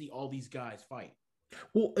I get to see all these guys fight.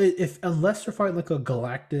 Well, unless they're fighting like a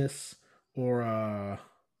Galactus or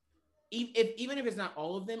even if it's not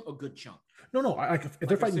all of them, a good chunk. No. If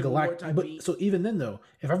they're fighting Galactus, but so even then though,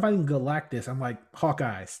 if I'm fighting Galactus, I'm like,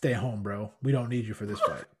 Hawkeye, stay home, bro. We don't need you for this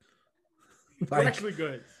fight. We're actually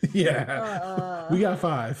good. Yeah, we got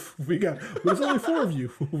 5. There's only 4 of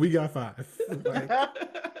you. We got 5.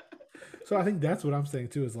 So I think that's what I'm saying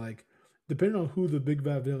too. Is like, depending on who the big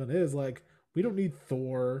bad villain is, like, we don't need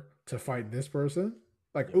Thor to fight this person.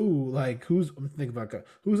 Like, I'm thinking about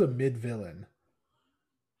who's a mid villain.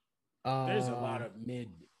 There's a lot of mid.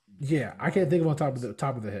 Yeah, I can't think of on top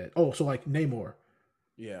of the head. Oh, so like Namor.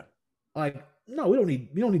 Yeah. Like, no, we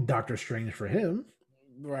don't need Doctor Strange for him.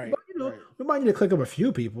 Right. But, we might need to click up a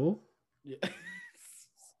few people. Yeah.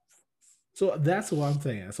 So that's what I'm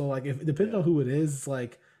saying. So like, if depending on who it is,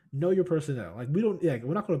 like, know your personnel. Like,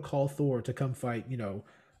 we're not going to call Thor to come fight.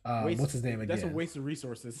 What's his name again? That's a waste of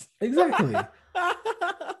resources. Exactly.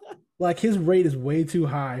 Like, his rate is way too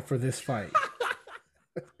high for this fight.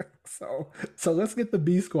 So let's get the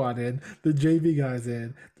B squad in, the JV guys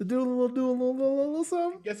in, to do a little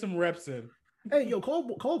something. Get some reps in. Hey, yo,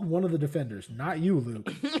 call up one of the defenders, not you,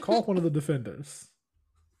 Luke. Call up one of the defenders.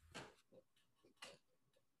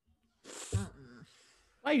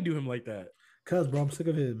 Why you do him like that? Cause, bro, I'm sick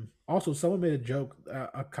of him. Also, someone made a joke,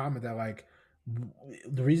 a comment that like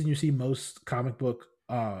the reason you see most comic book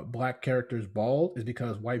black characters bald is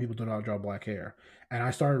because white people do not draw black hair. And I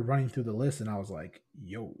started running through the list, and I was like,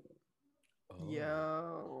 yo.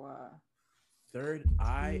 Third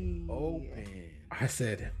eye open. I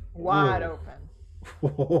said wide open.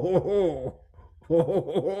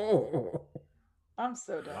 I'm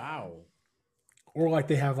so done. Wow. Or like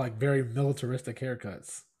they have like very militaristic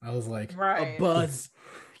haircuts. I was like, a buzz.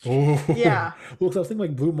 Yeah. Well, because I was thinking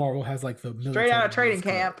like Blue Marvel has like the straight out of training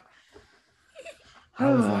camp.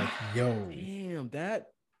 I was like, yo. Damn,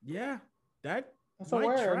 that that's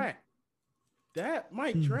might track. That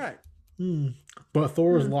might track. But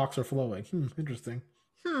Thor's locks are flowing. Interesting.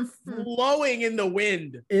 Flowing in the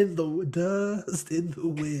wind. In the dust, in the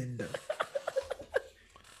wind.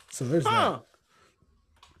 So there's that.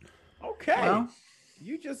 Okay. Well,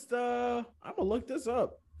 you just I'm gonna look this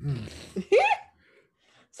up.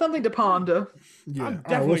 Something to ponder. Yeah. I'm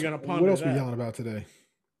definitely gonna ponder. What else that. we yelling about today?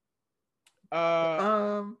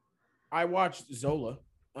 I watched Zola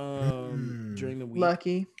during the week.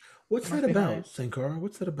 Lucky. What's that about, Sankara?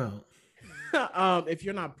 What's that about? If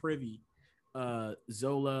you're not privy,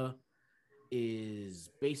 Zola is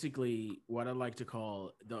basically what I like to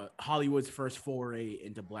call the Hollywood's first foray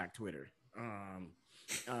into Black Twitter.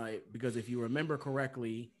 Because if you remember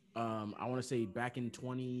correctly, I want to say back in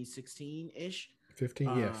 2016-ish. 16,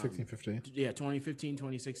 15. Yeah, 2015,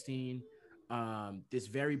 2016. This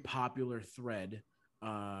very popular thread,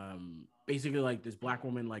 basically like this Black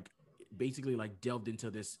woman, like basically like delved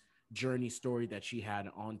into this journey story that she had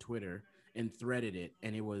on Twitter and threaded it,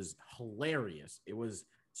 and it was hilarious. It was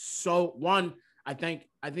so I think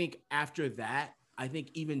after that, I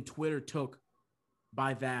think even Twitter took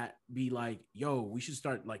by that be like, yo, we should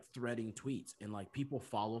start like threading tweets, and like people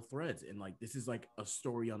follow threads, and like this is like a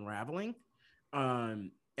story unraveling.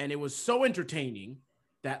 And it was so entertaining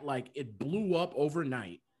that like it blew up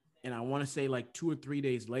overnight. And I want to say like 2 or 3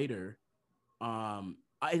 days later, I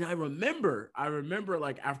remember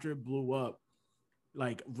like after it blew up,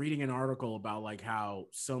 like reading an article about like how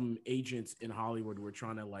some agents in Hollywood were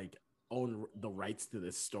trying to like own the rights to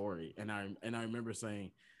this story. And I remember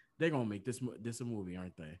saying, they're going to make this a movie,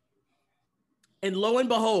 aren't they? And lo and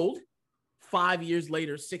behold, 5 years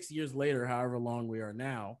later, 6 years later, however long we are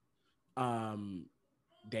now,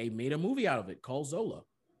 they made a movie out of it called Zola.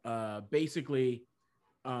 Basically,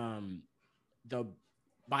 by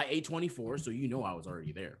A24, so I was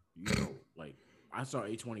already there. Like I saw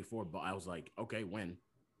A24, but I was like, okay, when?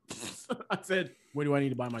 I said, where do I need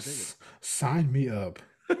to buy my ticket? Sign me up.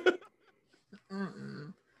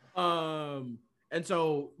 And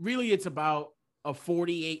so really it's about a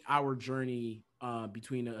 48-hour journey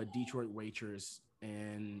between a Detroit waitress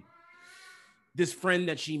and this friend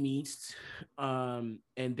that she meets, and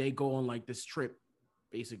they go on like this trip,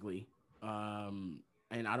 basically. And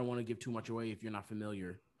I don't want to give too much away if you're not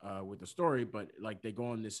familiar with the story, but like they go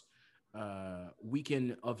on this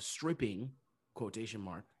weekend of stripping, quotation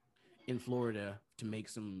mark, in Florida to make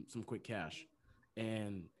some quick cash.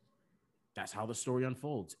 And that's how the story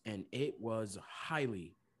unfolds. And it was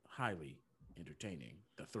highly, highly entertaining,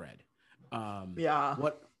 the thread.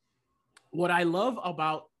 What I love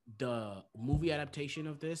about the movie adaptation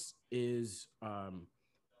of this is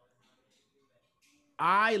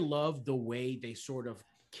I love the way they sort of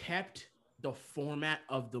kept the format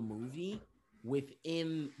of the movie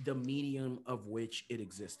within the medium of which it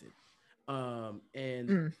existed. I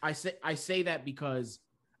say that because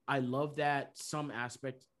I love that some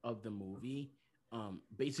aspect of the movie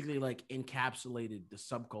basically like encapsulated the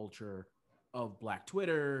subculture of Black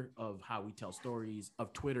Twitter, of how we tell stories,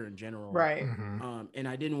 of Twitter in general. Right. And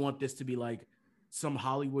I didn't want this to be like some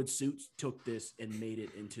Hollywood suits took this and made it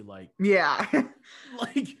into like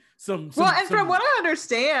like some and from what I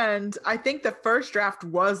understand, I think the first draft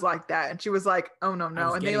was like that, and she was like, "Oh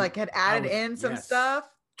no," and they like had added in some stuff.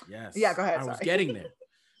 Yes. Yeah, go ahead. I was getting there.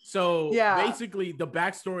 So basically, the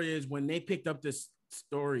backstory is when they picked up this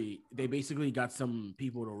story, they basically got some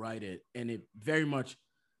people to write it, and it very much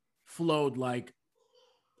flowed like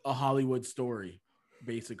a Hollywood story,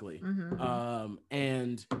 basically.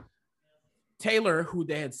 And Taylor, who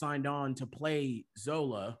they had signed on to play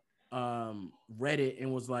Zola, read it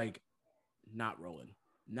and was like, not rolling,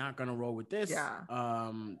 not gonna roll with this.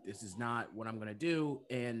 This is not what I'm gonna do.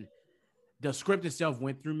 And the script itself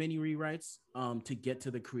went through many rewrites to get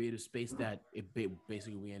to the creative space that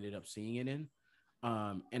basically we ended up seeing it in.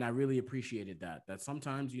 And I really appreciated that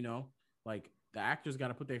sometimes, like the actors got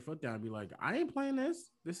to put their foot down and be like, I ain't playing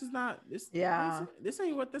this. This is not this. This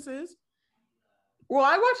ain't what this is. Well,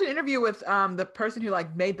 I watched an interview with the person who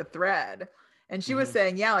like made the thread, and she was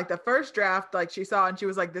saying, like the first draft, like she saw and she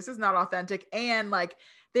was like, this is not authentic. And like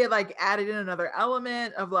they had like added in another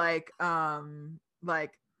element of like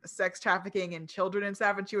sex trafficking and children and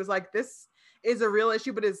stuff. And she was like, this is a real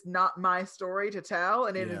issue, but it's not my story to tell.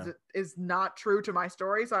 And it is not true to my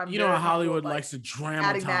story. So I'm how Hollywood likes to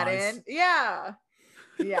dramatize. Adding that in. Yeah.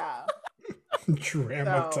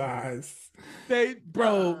 Dramatize.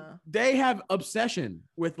 They have obsession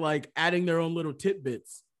with like adding their own little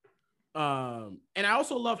tidbits. And I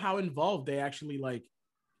also love how involved they actually like,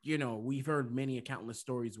 we've heard many countless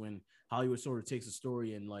stories when Hollywood sort of takes a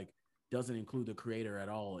story and like doesn't include the creator at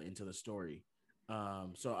all into the story.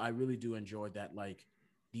 So I really do enjoy that. Like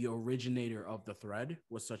the originator of the thread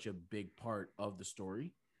was such a big part of the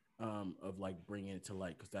story, of like bringing it to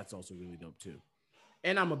light. Cause that's also really dope too.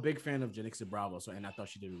 And I'm a big fan of Janixa Bravo. And I thought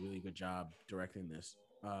she did a really good job directing this.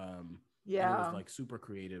 And it was like super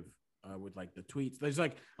creative with like the tweets. There's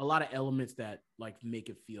like a lot of elements that like make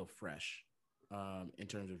it feel fresh in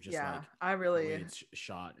terms of just like I really the way it's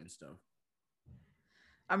shot and stuff.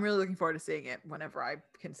 I'm really looking forward to seeing it whenever I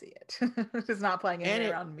can see it. It's not playing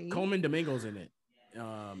around me. Coleman Domingo's in it.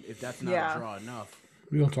 If that's not a draw enough.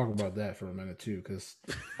 We're going to talk about that for a minute too, because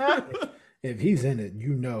if he's in it,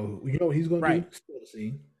 you know what he's going to do? Still the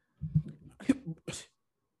scene.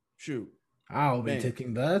 Shoot. I'll be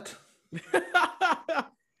taking that.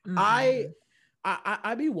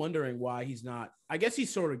 I'd be wondering why he's not. I guess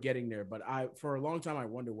he's sort of getting there, but for a long time I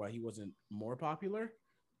wondered why he wasn't more popular.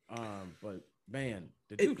 But man,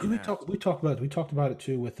 we talked about it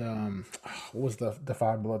too with what was the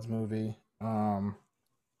Five Bloods movie? What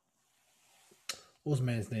was the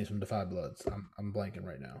man's name from the Five Bloods? I'm blanking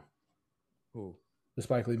right now. Who? The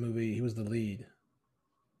Spike Lee movie. He was the lead.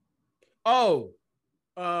 Oh,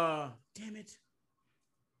 damn it,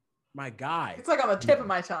 my guy. It's like on the tip of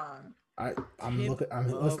my tongue. I'm listening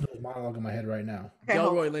to his monologue in my head right now. Okay,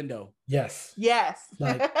 Delroy Lindo. Yes.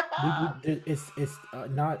 Like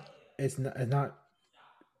it's not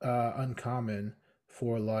uncommon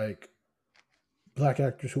for like Black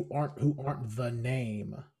actors who aren't the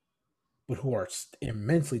name, but who are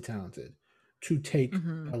immensely talented to take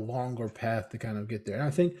a longer path to kind of get there. And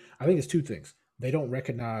I think it's two things. They don't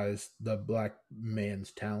recognize the Black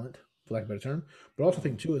man's talent, for lack of a better term, but also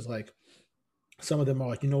think too is like some of them are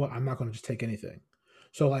like, you know what, I'm not going to just take anything.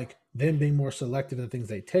 So like them being more selective in the things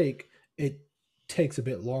they take, it takes a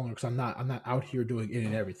bit longer because I'm not out here doing any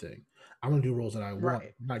and everything. I'm going to do roles that I want,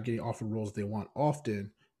 Right. not getting offered roles they want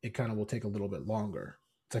often. It kind of will take a little bit longer.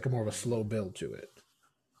 It's like a more of a slow build to it.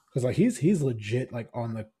 Because like he's legit like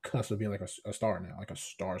on the cusp of being like a star now, like a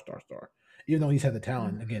star. Even though he's had the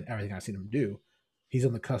talent, again, everything I've seen him do, he's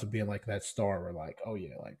on the cusp of being like that star where like, oh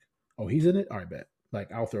yeah, like, oh, he's in it. All right, bet.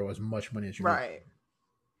 Like I'll throw as much money as you need. Right.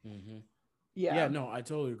 Mm-hmm. Yeah. Yeah, no, I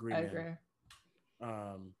totally agree, I man. agree.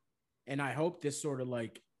 And I hope this sort of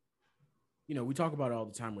like, you know, we talk about it all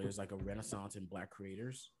the time where there's like a renaissance in Black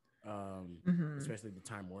creators, especially the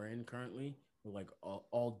time we're in currently, with like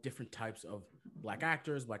all different types of Black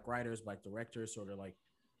actors, Black writers, Black directors, sort of like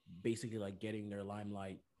basically like getting their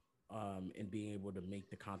limelight and being able to make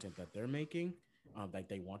the content that they're making, that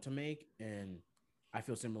they want to make. And I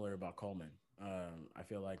feel similar about Coleman. I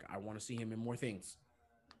feel like I want to see him in more things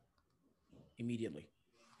immediately.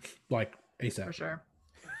 Like ASAP. For sure.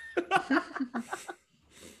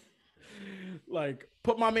 Like,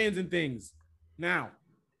 put my mans in things now.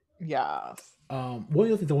 Yes. One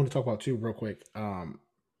of the things I want to talk about too, real quick,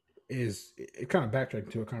 is it kind of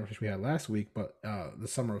backtracking to a conversation we had last week, but the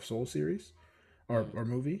Summer of Soul series or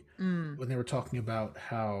movie, when they were talking about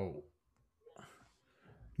how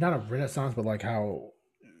not a renaissance, but like how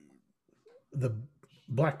the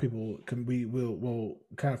Black people will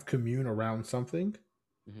kind of commune around something.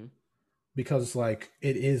 Because like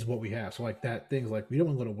it is what we have. So like that thing's like we don't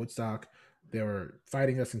want to go to Woodstock. They were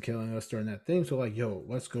fighting us and killing us during that thing. So like, yo,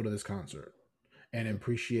 let's go to this concert and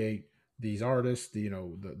appreciate these artists, the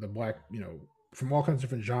Black, from all kinds of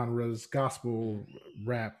different genres, gospel,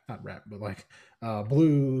 rap, not rap, but like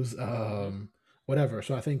blues, whatever.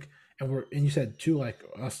 So I think, and you said too, like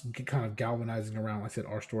us kind of galvanizing around, like I said,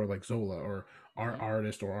 our story, like Zola or our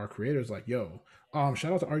artist or our creators, like, yo,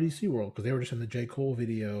 shout out to RDC World because they were just in the J. Cole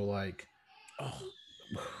video, like, oh,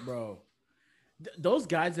 bro, those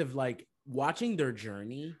guys have like watching their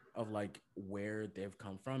journey of like where they've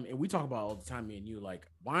come from, and we talk about all the time, me and you, like,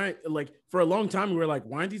 why, like for a long time we were like,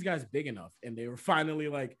 why aren't these guys big enough? And they were finally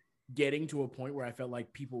like getting to a point where I felt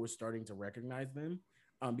like people were starting to recognize them,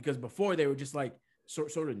 because before they were just like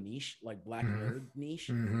sort of niche, like Black nerd niche.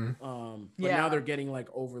 But now they're getting like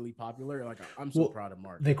overly popular. Like I'm so proud of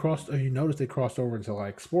Mark. They crossed. You notice they crossed over into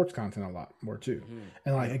like sports content a lot more too,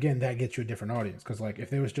 and like again that gets you a different audience because like if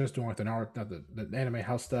they was just doing like the anime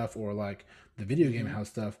house stuff or like the video game house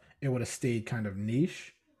stuff, it would have stayed kind of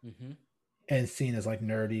niche and seen as like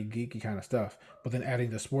nerdy, geeky kind of stuff. But then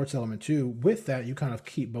adding the sports element too, with that you kind of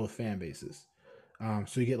keep both fan bases.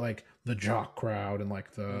 So you get like the jock crowd and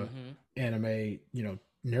like the anime,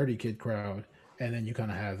 nerdy kid crowd, and then you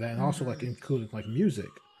kind of have that, and also like including like music.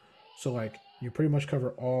 So like you pretty much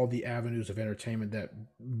cover all the avenues of entertainment that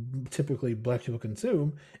typically Black people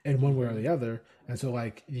consume in one way or the other, and so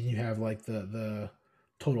like you have like the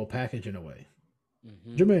total package in a way.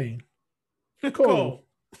 Jermaine, Cole.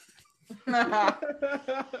 And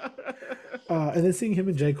then seeing him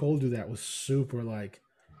and J. Cole do that was super like.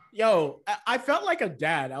 Yo, I felt like a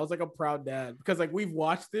dad. I was like a proud dad because like we've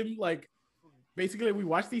watched them, like basically we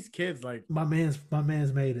watched these kids like my man's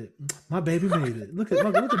made it. My baby made it. Look at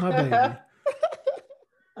my baby.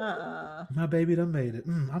 My baby done made it.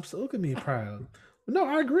 I'm so look at me proud. No,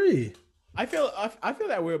 I agree. I feel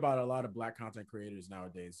that way about a lot of Black content creators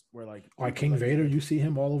nowadays. Where like King Vader, you see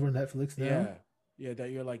him all over Netflix now. Yeah,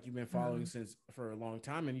 that you've been following since for a long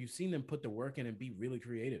time, and you've seen them put the work in and be really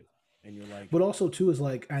creative. And you're like, but also too is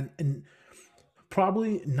like, and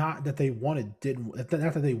probably not that they not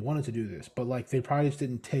that they wanted to do this, but like they probably just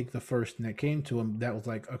didn't take the first thing that came to them that was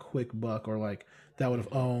like a quick buck or like that would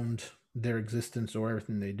have owned their existence or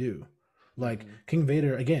everything they do. Like King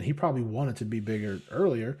Vader, again, he probably wanted to be bigger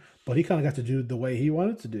earlier, but he kind of got to do the way he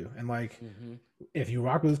wanted to do. And like, if you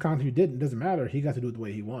rock with his content, you didn't, it doesn't matter. He got to do it the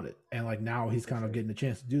way he wanted. And like now he's kind of getting a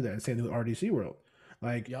chance to do that. And same thing with RDC World.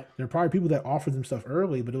 Like there are probably people that offered them stuff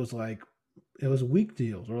early, but it was weak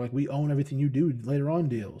deals or like we own everything you do later on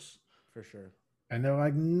deals. For sure. And they're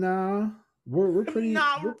like, nah, we're pretty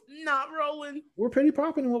not rolling. We're pretty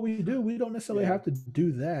popping in what we do. We don't necessarily have to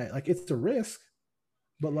do that. Like it's a risk,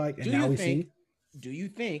 but like and now we see. Do you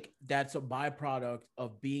think that's a byproduct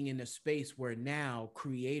of being in a space where now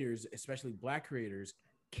creators, especially Black creators,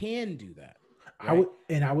 can do that? Right?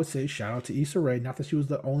 I would say shout out to Issa Rae. Not that she was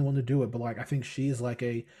the only one to do it, but like I think she's like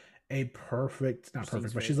a perfect, not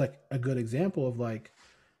perfect, but she's like a good example of like,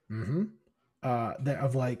 that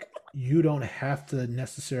of like you don't have to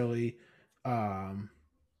necessarily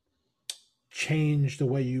change the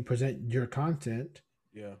way you present your content,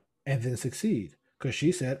 and then succeed. because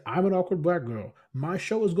she said, I'm an awkward black girl. My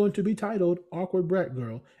show is going to be titled Awkward Black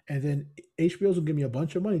Girl. And then HBO's will give me a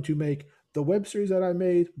bunch of money to make the web series that I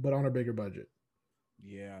made, but on a bigger budget.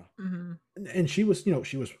 Yeah. Mm-hmm. And she was, you know,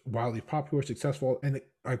 she was wildly popular, successful, and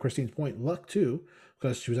like Christine's point, luck too,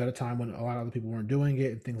 because she was at a time when a lot of other people weren't doing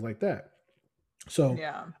it and things like that. So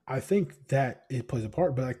Yeah. I think that it plays a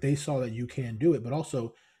part, but like they saw that you can do it. But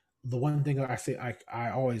also the one thing I say I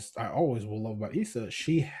always will love about Issa,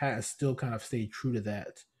 she has still kind of stayed true to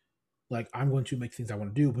that. Like, I'm going to make things I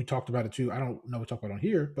want to do. We talked about it too. I don't know we talked about it on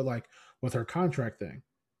here, but like with her contract thing.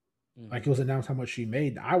 Like, it was announced how much she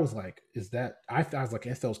made. I was like, is that I was like,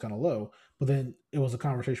 it feels kind of low. But then it was a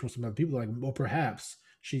conversation with some other people like, well, perhaps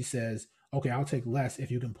she says, okay, I'll take less if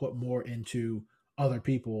you can put more into other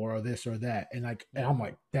people or this or that. And like, and I'm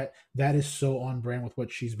like, that is so on brand with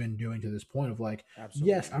what she's been doing to this point of like, Absolutely.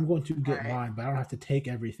 yes, I'm going to get Right. mine, but I don't have to take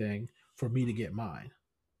everything for me to get mine.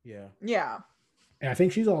 Yeah. Yeah. And I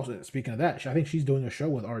think she's also, speaking of that, I think she's doing a show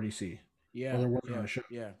with RDC. Yeah. Or they're working yeah, on a show.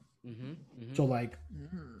 Yeah. So like,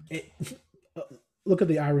 Mm-hmm. look at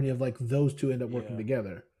the irony of like those two end up working Yeah.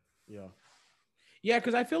 together. Yeah. Yeah,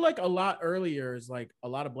 because I feel like a lot earlier is like a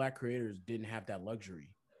lot of black creators didn't have that luxury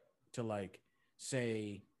to like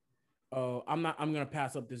say, oh, I'm gonna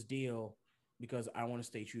pass up this deal because I want to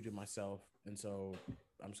stay true to myself. And so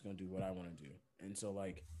I'm just gonna do what I want to do. And so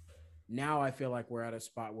like now I feel like we're at a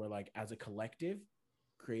spot where like as a collective,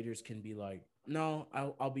 creators can be like, no,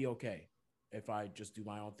 I'll be okay if I just do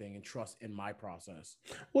my own thing and trust in my process.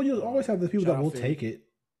 Well, you'll always have the people shout that out will Philly. take it.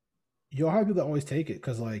 You'll have people that always take it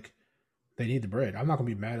because like they need the bread. I'm not gonna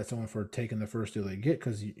be mad at someone for taking the first deal they get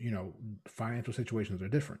because you know financial situations are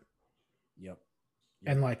different. Yep.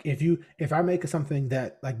 And like if I make something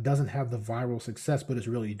that like doesn't have the viral success but it's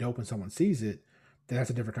really dope and someone sees it, then that's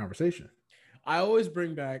a different conversation. I always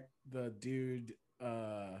bring back the dude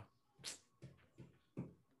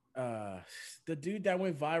that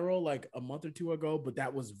went viral like a month or two ago, but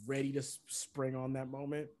that was ready to spring on that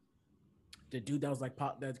moment. The dude that was like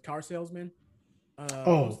that car salesman. Where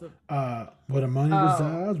the money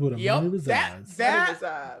resides, where the money resides.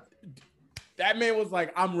 That man was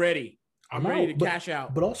like, I'm ready. I'm ready to cash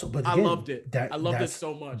out. But again, I loved it. I loved it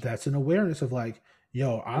so much. That's an awareness of like,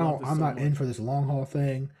 yo, I'm not in for this long haul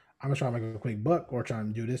thing. I'm just trying to make a quick buck or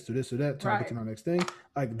trying to do this, or that, trying to get to my next thing.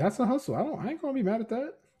 Like that's a hustle. I ain't gonna be mad at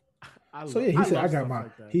that.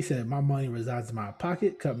 He said my money resides in my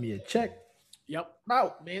pocket. Cut me a check. Yep.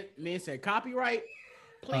 Out. Man said copyright,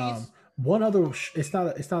 please. One other, it's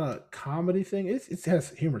not a comedy thing. It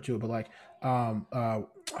has humor to it, but like,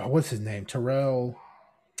 what's his name? Terrell.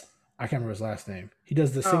 I can't remember his last name. He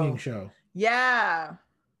does the singing show. Yeah.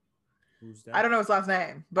 Who's that? I don't know his last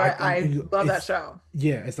name, but I love that show.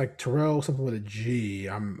 Yeah, it's like Terrell something with a G.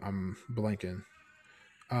 I'm blanking.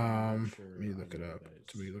 Let me look it up.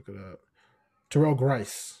 Terrell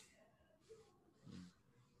Grice.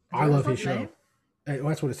 I love his show. Well,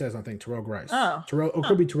 that's what it says. I think Terrell Grice.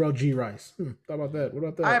 Could be Terrell G. Rice. How about that? What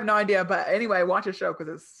about that? I have no idea, but anyway, watch his show because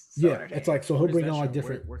it's so entertaining. It's like so he'll bring on like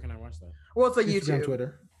different. Where can I watch that? Well, it's like Instagram, YouTube,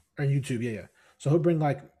 Twitter, or YouTube. Yeah. So he'll bring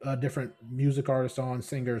like different music artists on,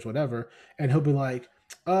 singers, whatever, and he'll be like,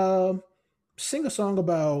 sing a song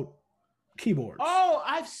about keyboards. Oh,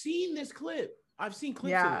 I've seen this clip. I've seen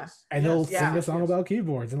clips of this. And they'll sing a song about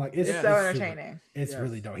keyboards, and like it's so entertaining. It's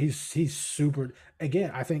really dope. He's super.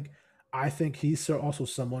 Again, I think he's also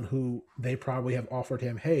someone who they probably have offered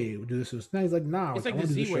him, hey, do this. Now he's like, nah. It's like the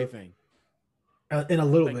Z-Way thing. In a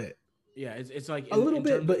little bit. Yeah, it's like a little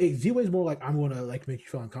bit, but Z-Way is more like I'm gonna like make you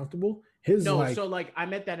feel uncomfortable. So like I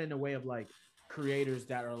meant that in a way of like creators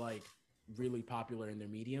that are like really popular in their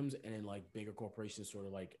mediums, and then like bigger corporations sort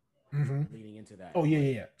of like leaning into that. Oh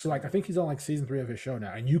yeah. So like I think he's on like season 3 of his show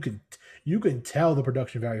now, and you can tell the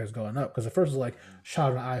production value has gone up because at first it was like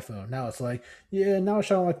shot on an iPhone. Now it's like now it's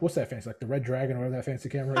shot on like what's that fancy, like the Red Dragon or whatever that fancy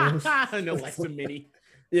camera is. No, like the Mini.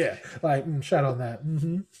 Yeah, like shot on that.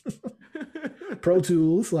 Pro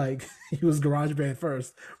Tools, like he was GarageBand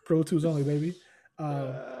first. Pro Tools only, baby.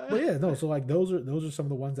 But yeah, no. So like those are some of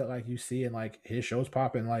the ones that like you see and like his show's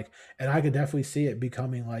popping like, and I could definitely see it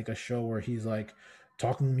becoming like a show where he's like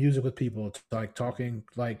talking music with people, like talking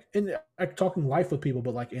like talking life with people,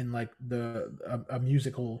 but like in like a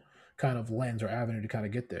musical kind of lens or avenue to kind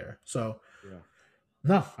of get there. So yeah.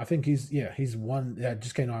 No, I think he's one that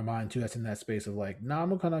just came to my mind too. That's in that space of like, nah,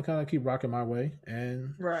 I'm gonna kind of keep rocking my way.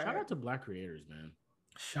 And shout out to black creators, man.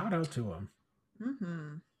 Shout out to him.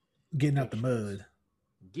 Mm-hmm. Getting out the mud.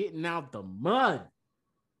 Getting out the mud.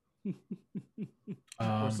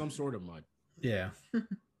 Or some sort of mud. Yeah.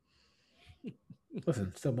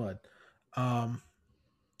 Listen, still mud. I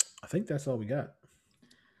think that's all we got.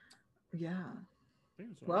 Yeah.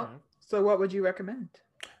 Well, so what would you recommend?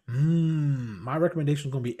 My recommendation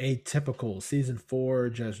is going to be Atypical. Season 4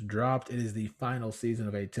 just dropped. It is the final season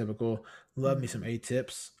of Atypical. Love me some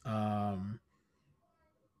A-Tips.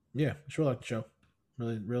 Yeah, just really like the show.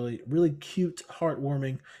 Really, really, really cute,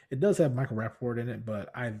 heartwarming. It does have Michael Rappaport in it,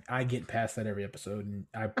 but I get past that every episode, and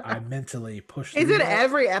I mentally push. Is it that.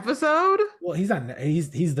 Every episode? Well, he's not.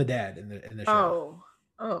 He's the dad in the show.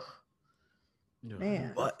 Oh,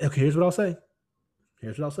 man. But, okay, here's what I'll say.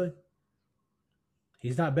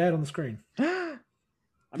 He's not bad on the screen. I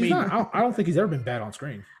don't think he's ever been bad on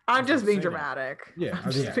screen. I'm just being dramatic. Yeah,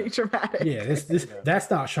 I'm just being dramatic. Yeah, this that's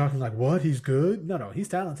not shocking. Like, what? He's good? No, he's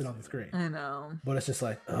talented on the screen. I know, but it's just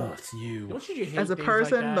like, oh, it's you. Don't you hate as a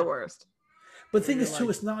person, like the worst. But the thing is, too,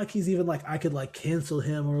 it's not like he's even like I could like cancel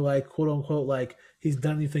him or like quote unquote like he's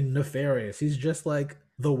done anything nefarious. He's just like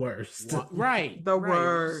the worst. Right, the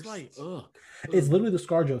worst. It's like, ugh. It's literally the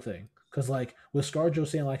ScarJo thing. Because, like, with ScarJo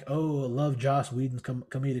saying, like, oh, I love Joss Whedon's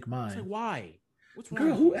comedic mind. Like, why? What's wrong?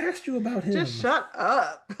 Girl, who asked you about him? Just shut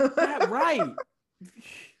up. Yeah, right.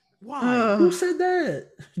 Why? Who said that?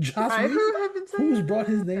 Joss Whedon? Who's brought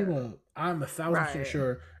his name that? Up? I'm 1,000%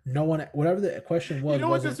 sure no one, whatever the question was,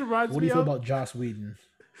 what do you feel about Joss Whedon?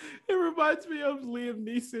 It reminds me of Liam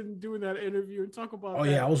Neeson doing that interview and talk about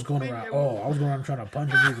I was going around trying to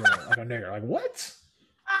punch a nigger like a nigger. Like, what?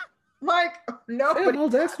 Like, no. I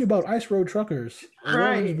was asking you about Ice Road Truckers.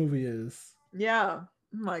 Right. What this movie is. Yeah. Oh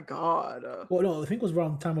my God. Well, no, I think it was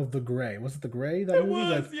around the time of The Gray. Was it The Gray? That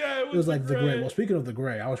movie? It was like The Gray. Well, speaking of The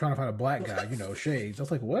Gray, I was trying to find a black guy, shades. I was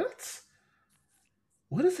like, what?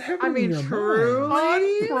 What is happening in your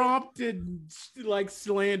truly? Unprompted, like,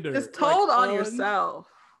 slander. Just told on yourself.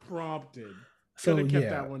 Prompted. So, kept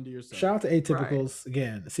that one to yourself. Shout out to Atypicals. Right.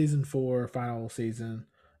 Again, season 4, final season.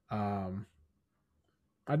 I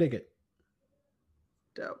dig it.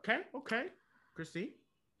 Dope. Okay. Christy?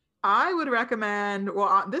 I would recommend,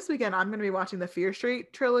 this weekend I'm going to be watching the Fear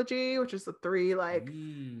Street trilogy, which is the 3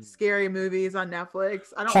 scary movies on Netflix.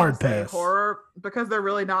 I don't want to say horror because they're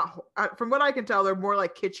really not, from what I can tell, they're more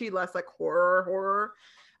like kitschy, less like horror.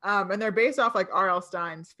 And they're based off like R.L.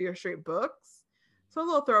 Stine's Fear Street books. So a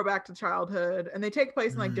little throwback to childhood. And they take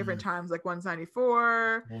place in like different times, like one's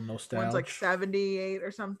 94, one's like 78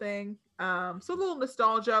 or something. So a little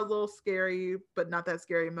nostalgia, a little scary, but not that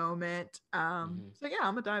scary moment. So yeah,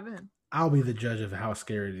 I'm gonna dive in. I'll be the judge of how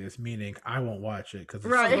scary it is, meaning I won't watch it because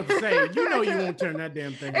right. I was about to say, you won't turn that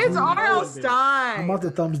damn thing. It's R.L. Stine. I'm about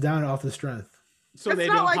to thumbs down off the strength. So it's they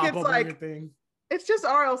not don't like pop it's up like anything. It's just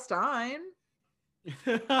R.L. Stine.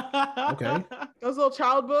 Okay. Those little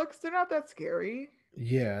child books, they're not that scary.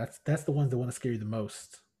 Yeah, that's the ones that want to scare you the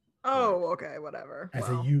most. Oh, okay, whatever. As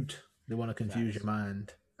a Ute, they want to confuse your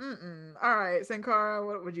mind. All right, Sankara,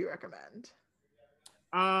 what would you recommend?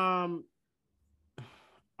 I've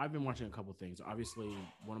been watching a couple things. Obviously,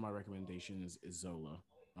 one of my recommendations is Zola.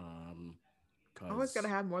 Always gotta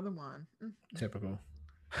have more than one. Typical.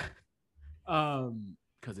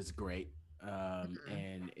 Because it's great.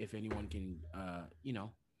 And if anyone can,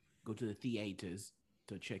 go to the theaters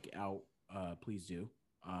to check it out, please do.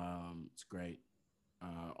 It's great.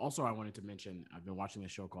 Also, I wanted to mention I've been watching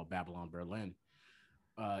this show called Babylon Berlin.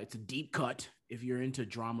 It's a deep cut. If you're into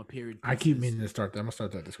drama period pieces, I keep meaning to start that. I'm gonna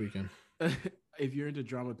start that this weekend. If you're into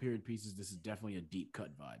drama period pieces, this is definitely a deep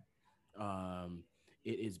cut vibe.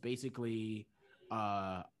 It is basically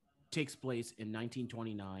takes place in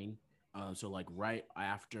 1929. So like right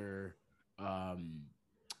after World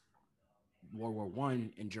War I,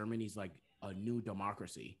 and Germany's like a new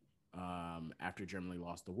democracy. After Germany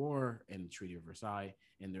lost the war and the Treaty of Versailles,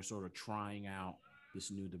 and they're sort of trying out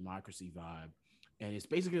this new democracy vibe. And it's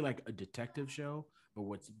basically like a detective show, but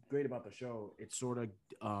what's great about the show, it sort of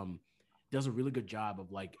does a really good job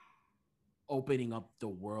of like opening up the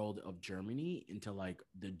world of Germany into like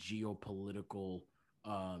the geopolitical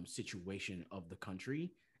situation of the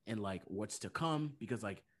country and like what's to come, because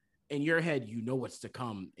like in your head, what's to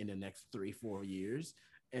come in the next 3-4 years.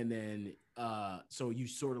 And then, so you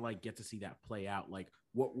sort of like get to see that play out. Like,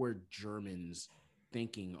 what were Germans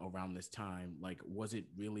thinking around this time? Like, was it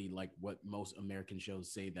really like what most American shows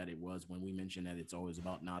say that it was when we mention that it's always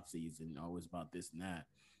about Nazis and always about this and that?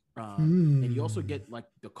 And you also get like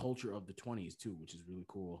the culture of the 20s too, which is really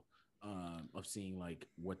cool, of seeing like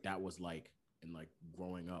what that was like and like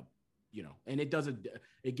growing up, and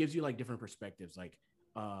it gives you like different perspectives. Like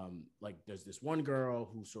there's this one girl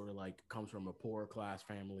who sort of like comes from a poor class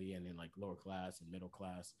family and then like lower class and middle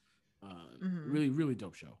class. Really, really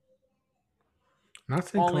dope show. Not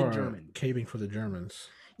saying all in German, caving for the Germans.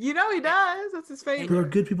 He does. That's his favorite. There are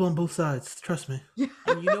good people on both sides. Trust me.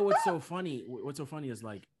 And what's so funny? What's so funny is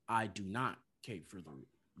like I do not advocate for the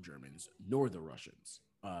Germans nor the Russians.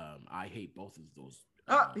 I hate both of those.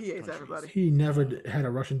 He hates everybody. He never had a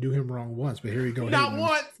Russian do him wrong once, but here we go. Not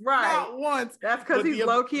once, right? Not once. That's because he's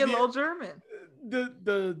low key a little German.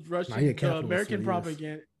 The Russian, the American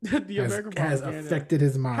propaganda, American has propaganda affected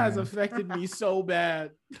his mind. Has affected me so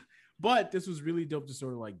bad. But this was really dope to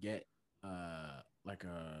sort of like get like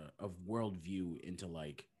a worldview into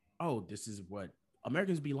like, oh, this is what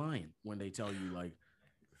Americans be lying when they tell you like.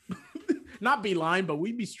 Not be lying, but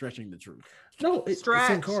we be stretching the truth. No, it's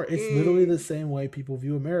literally the same way people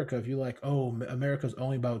view America. If you're like, oh, America's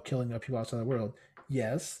only about killing people outside the world.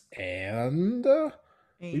 Yes, and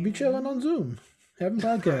we be chilling on Zoom, having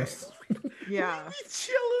podcasts. Yeah, we be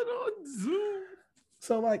chilling on Zoom.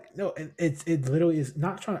 So like, no, and it literally is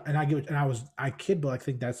not trying. And I get, and I kid, but I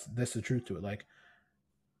think that's the truth to it. Like,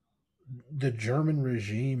 the German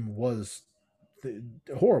regime was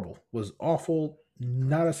horrible, was awful.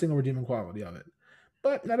 Not a single redeeming quality of it,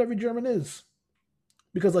 but not every German is,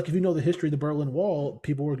 because like if you know the history of the Berlin Wall,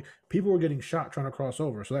 people were getting shot trying to cross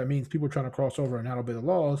over. So that means people were trying to cross over and not obey the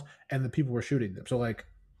laws, and the people were shooting them. So like,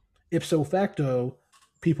 ipso facto,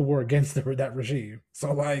 people were against that regime.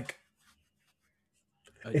 So like,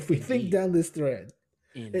 if we think down this thread,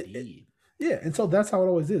 yeah, and so that's how it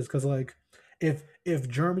always is. Because like, if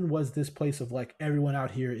German was this place of like everyone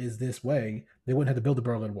out here is this way, they wouldn't have to build the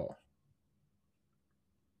Berlin Wall.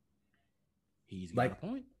 He's got a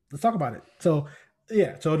point. Let's talk about it. So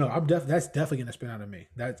yeah, so no, that's definitely gonna spin out of me.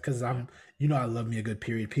 That's because I love me a good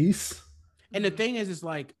period piece. And the thing is, it's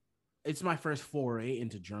like it's my first foray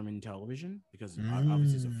into German television because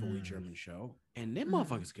obviously it's a fully German show, and them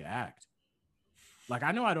motherfuckers can act. Like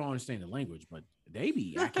I know I don't understand the language, but they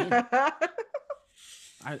be acting.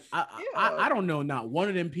 I don't know not one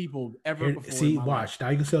of them people ever before. See, watch now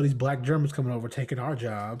you can see all these black Germans coming over taking our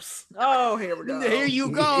jobs. Oh, here we go. Here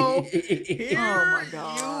you go. Oh my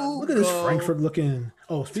god! Look at this Frankfurt looking.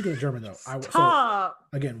 Oh, speaking of German though, so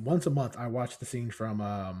again once a month I watch the scene from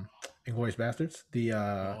Inglourious Basterds.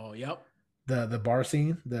 The bar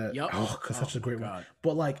scene. Because such a great one.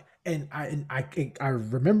 But like, and I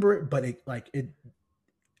remember it, but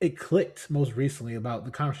it clicked most recently about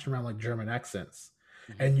the conversation around like German accents.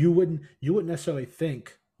 And you wouldn't necessarily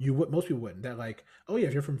think most people wouldn't that like, oh yeah,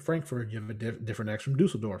 if you're from Frankfurt you have a different accent from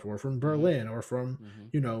Dusseldorf or from Berlin or from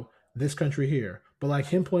this country here. But like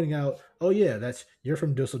him pointing out, oh yeah, you're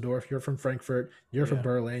from Dusseldorf, you're from Frankfurt, you're from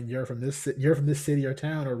Berlin, you're from this city or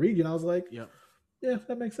town or region. I was like, yeah,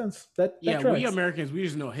 that makes sense. That tracks. We Americans, we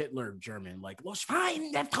just know Hitler German, like Los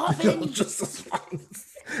Fein, der Toffen. Just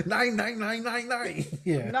 99999.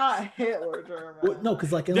 Yeah, not Hitler German. Well, no,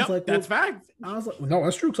 because like it was like that's fact. I was like, no,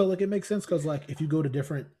 that's true. So like it makes sense because like if you go to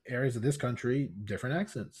different areas of this country, different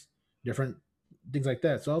accents, different things like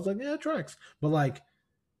that. So I was like, yeah, it tracks. But like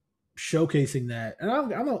showcasing that, and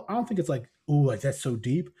I don't think it's like, ooh, like that's so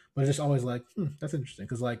deep, but it's just always like, that's interesting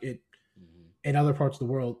because like it in other parts of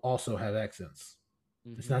the world also have accents.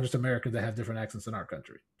 It's not just Americans that have different accents in our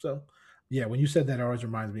country. So, yeah, when you said that, it always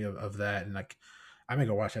reminds me of that. And like, I may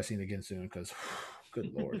go watch that scene again soon because,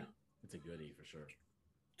 good Lord. It's a goodie for sure.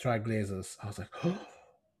 Trailblazers. I was like,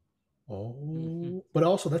 oh. But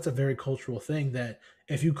also, that's a very cultural thing that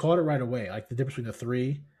if you caught it right away, like the difference between the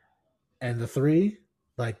 3 and the 3,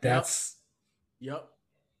 like that's. Yep.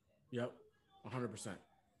 100%.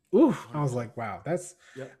 Ooh, 100%. I was like, wow, that's.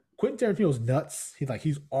 Yep. Quentin Tarantino's nuts.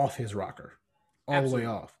 He's off his rocker. All the way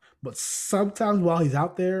off. But sometimes while he's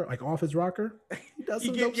out there, like off his rocker, he does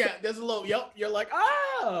some dope stuff. There's a little, you're like,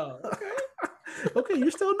 okay. Okay,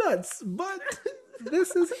 you're still nuts, but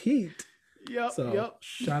this is heat.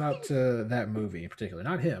 Shout out to that movie in particular.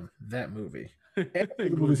 Not him, that movie. And the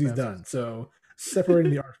movies he's done. So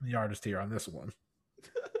separating the art from the artist here on this one.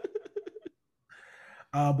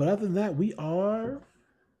 But other than that, we are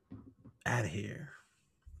out of here.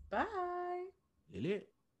 Bye. Lit.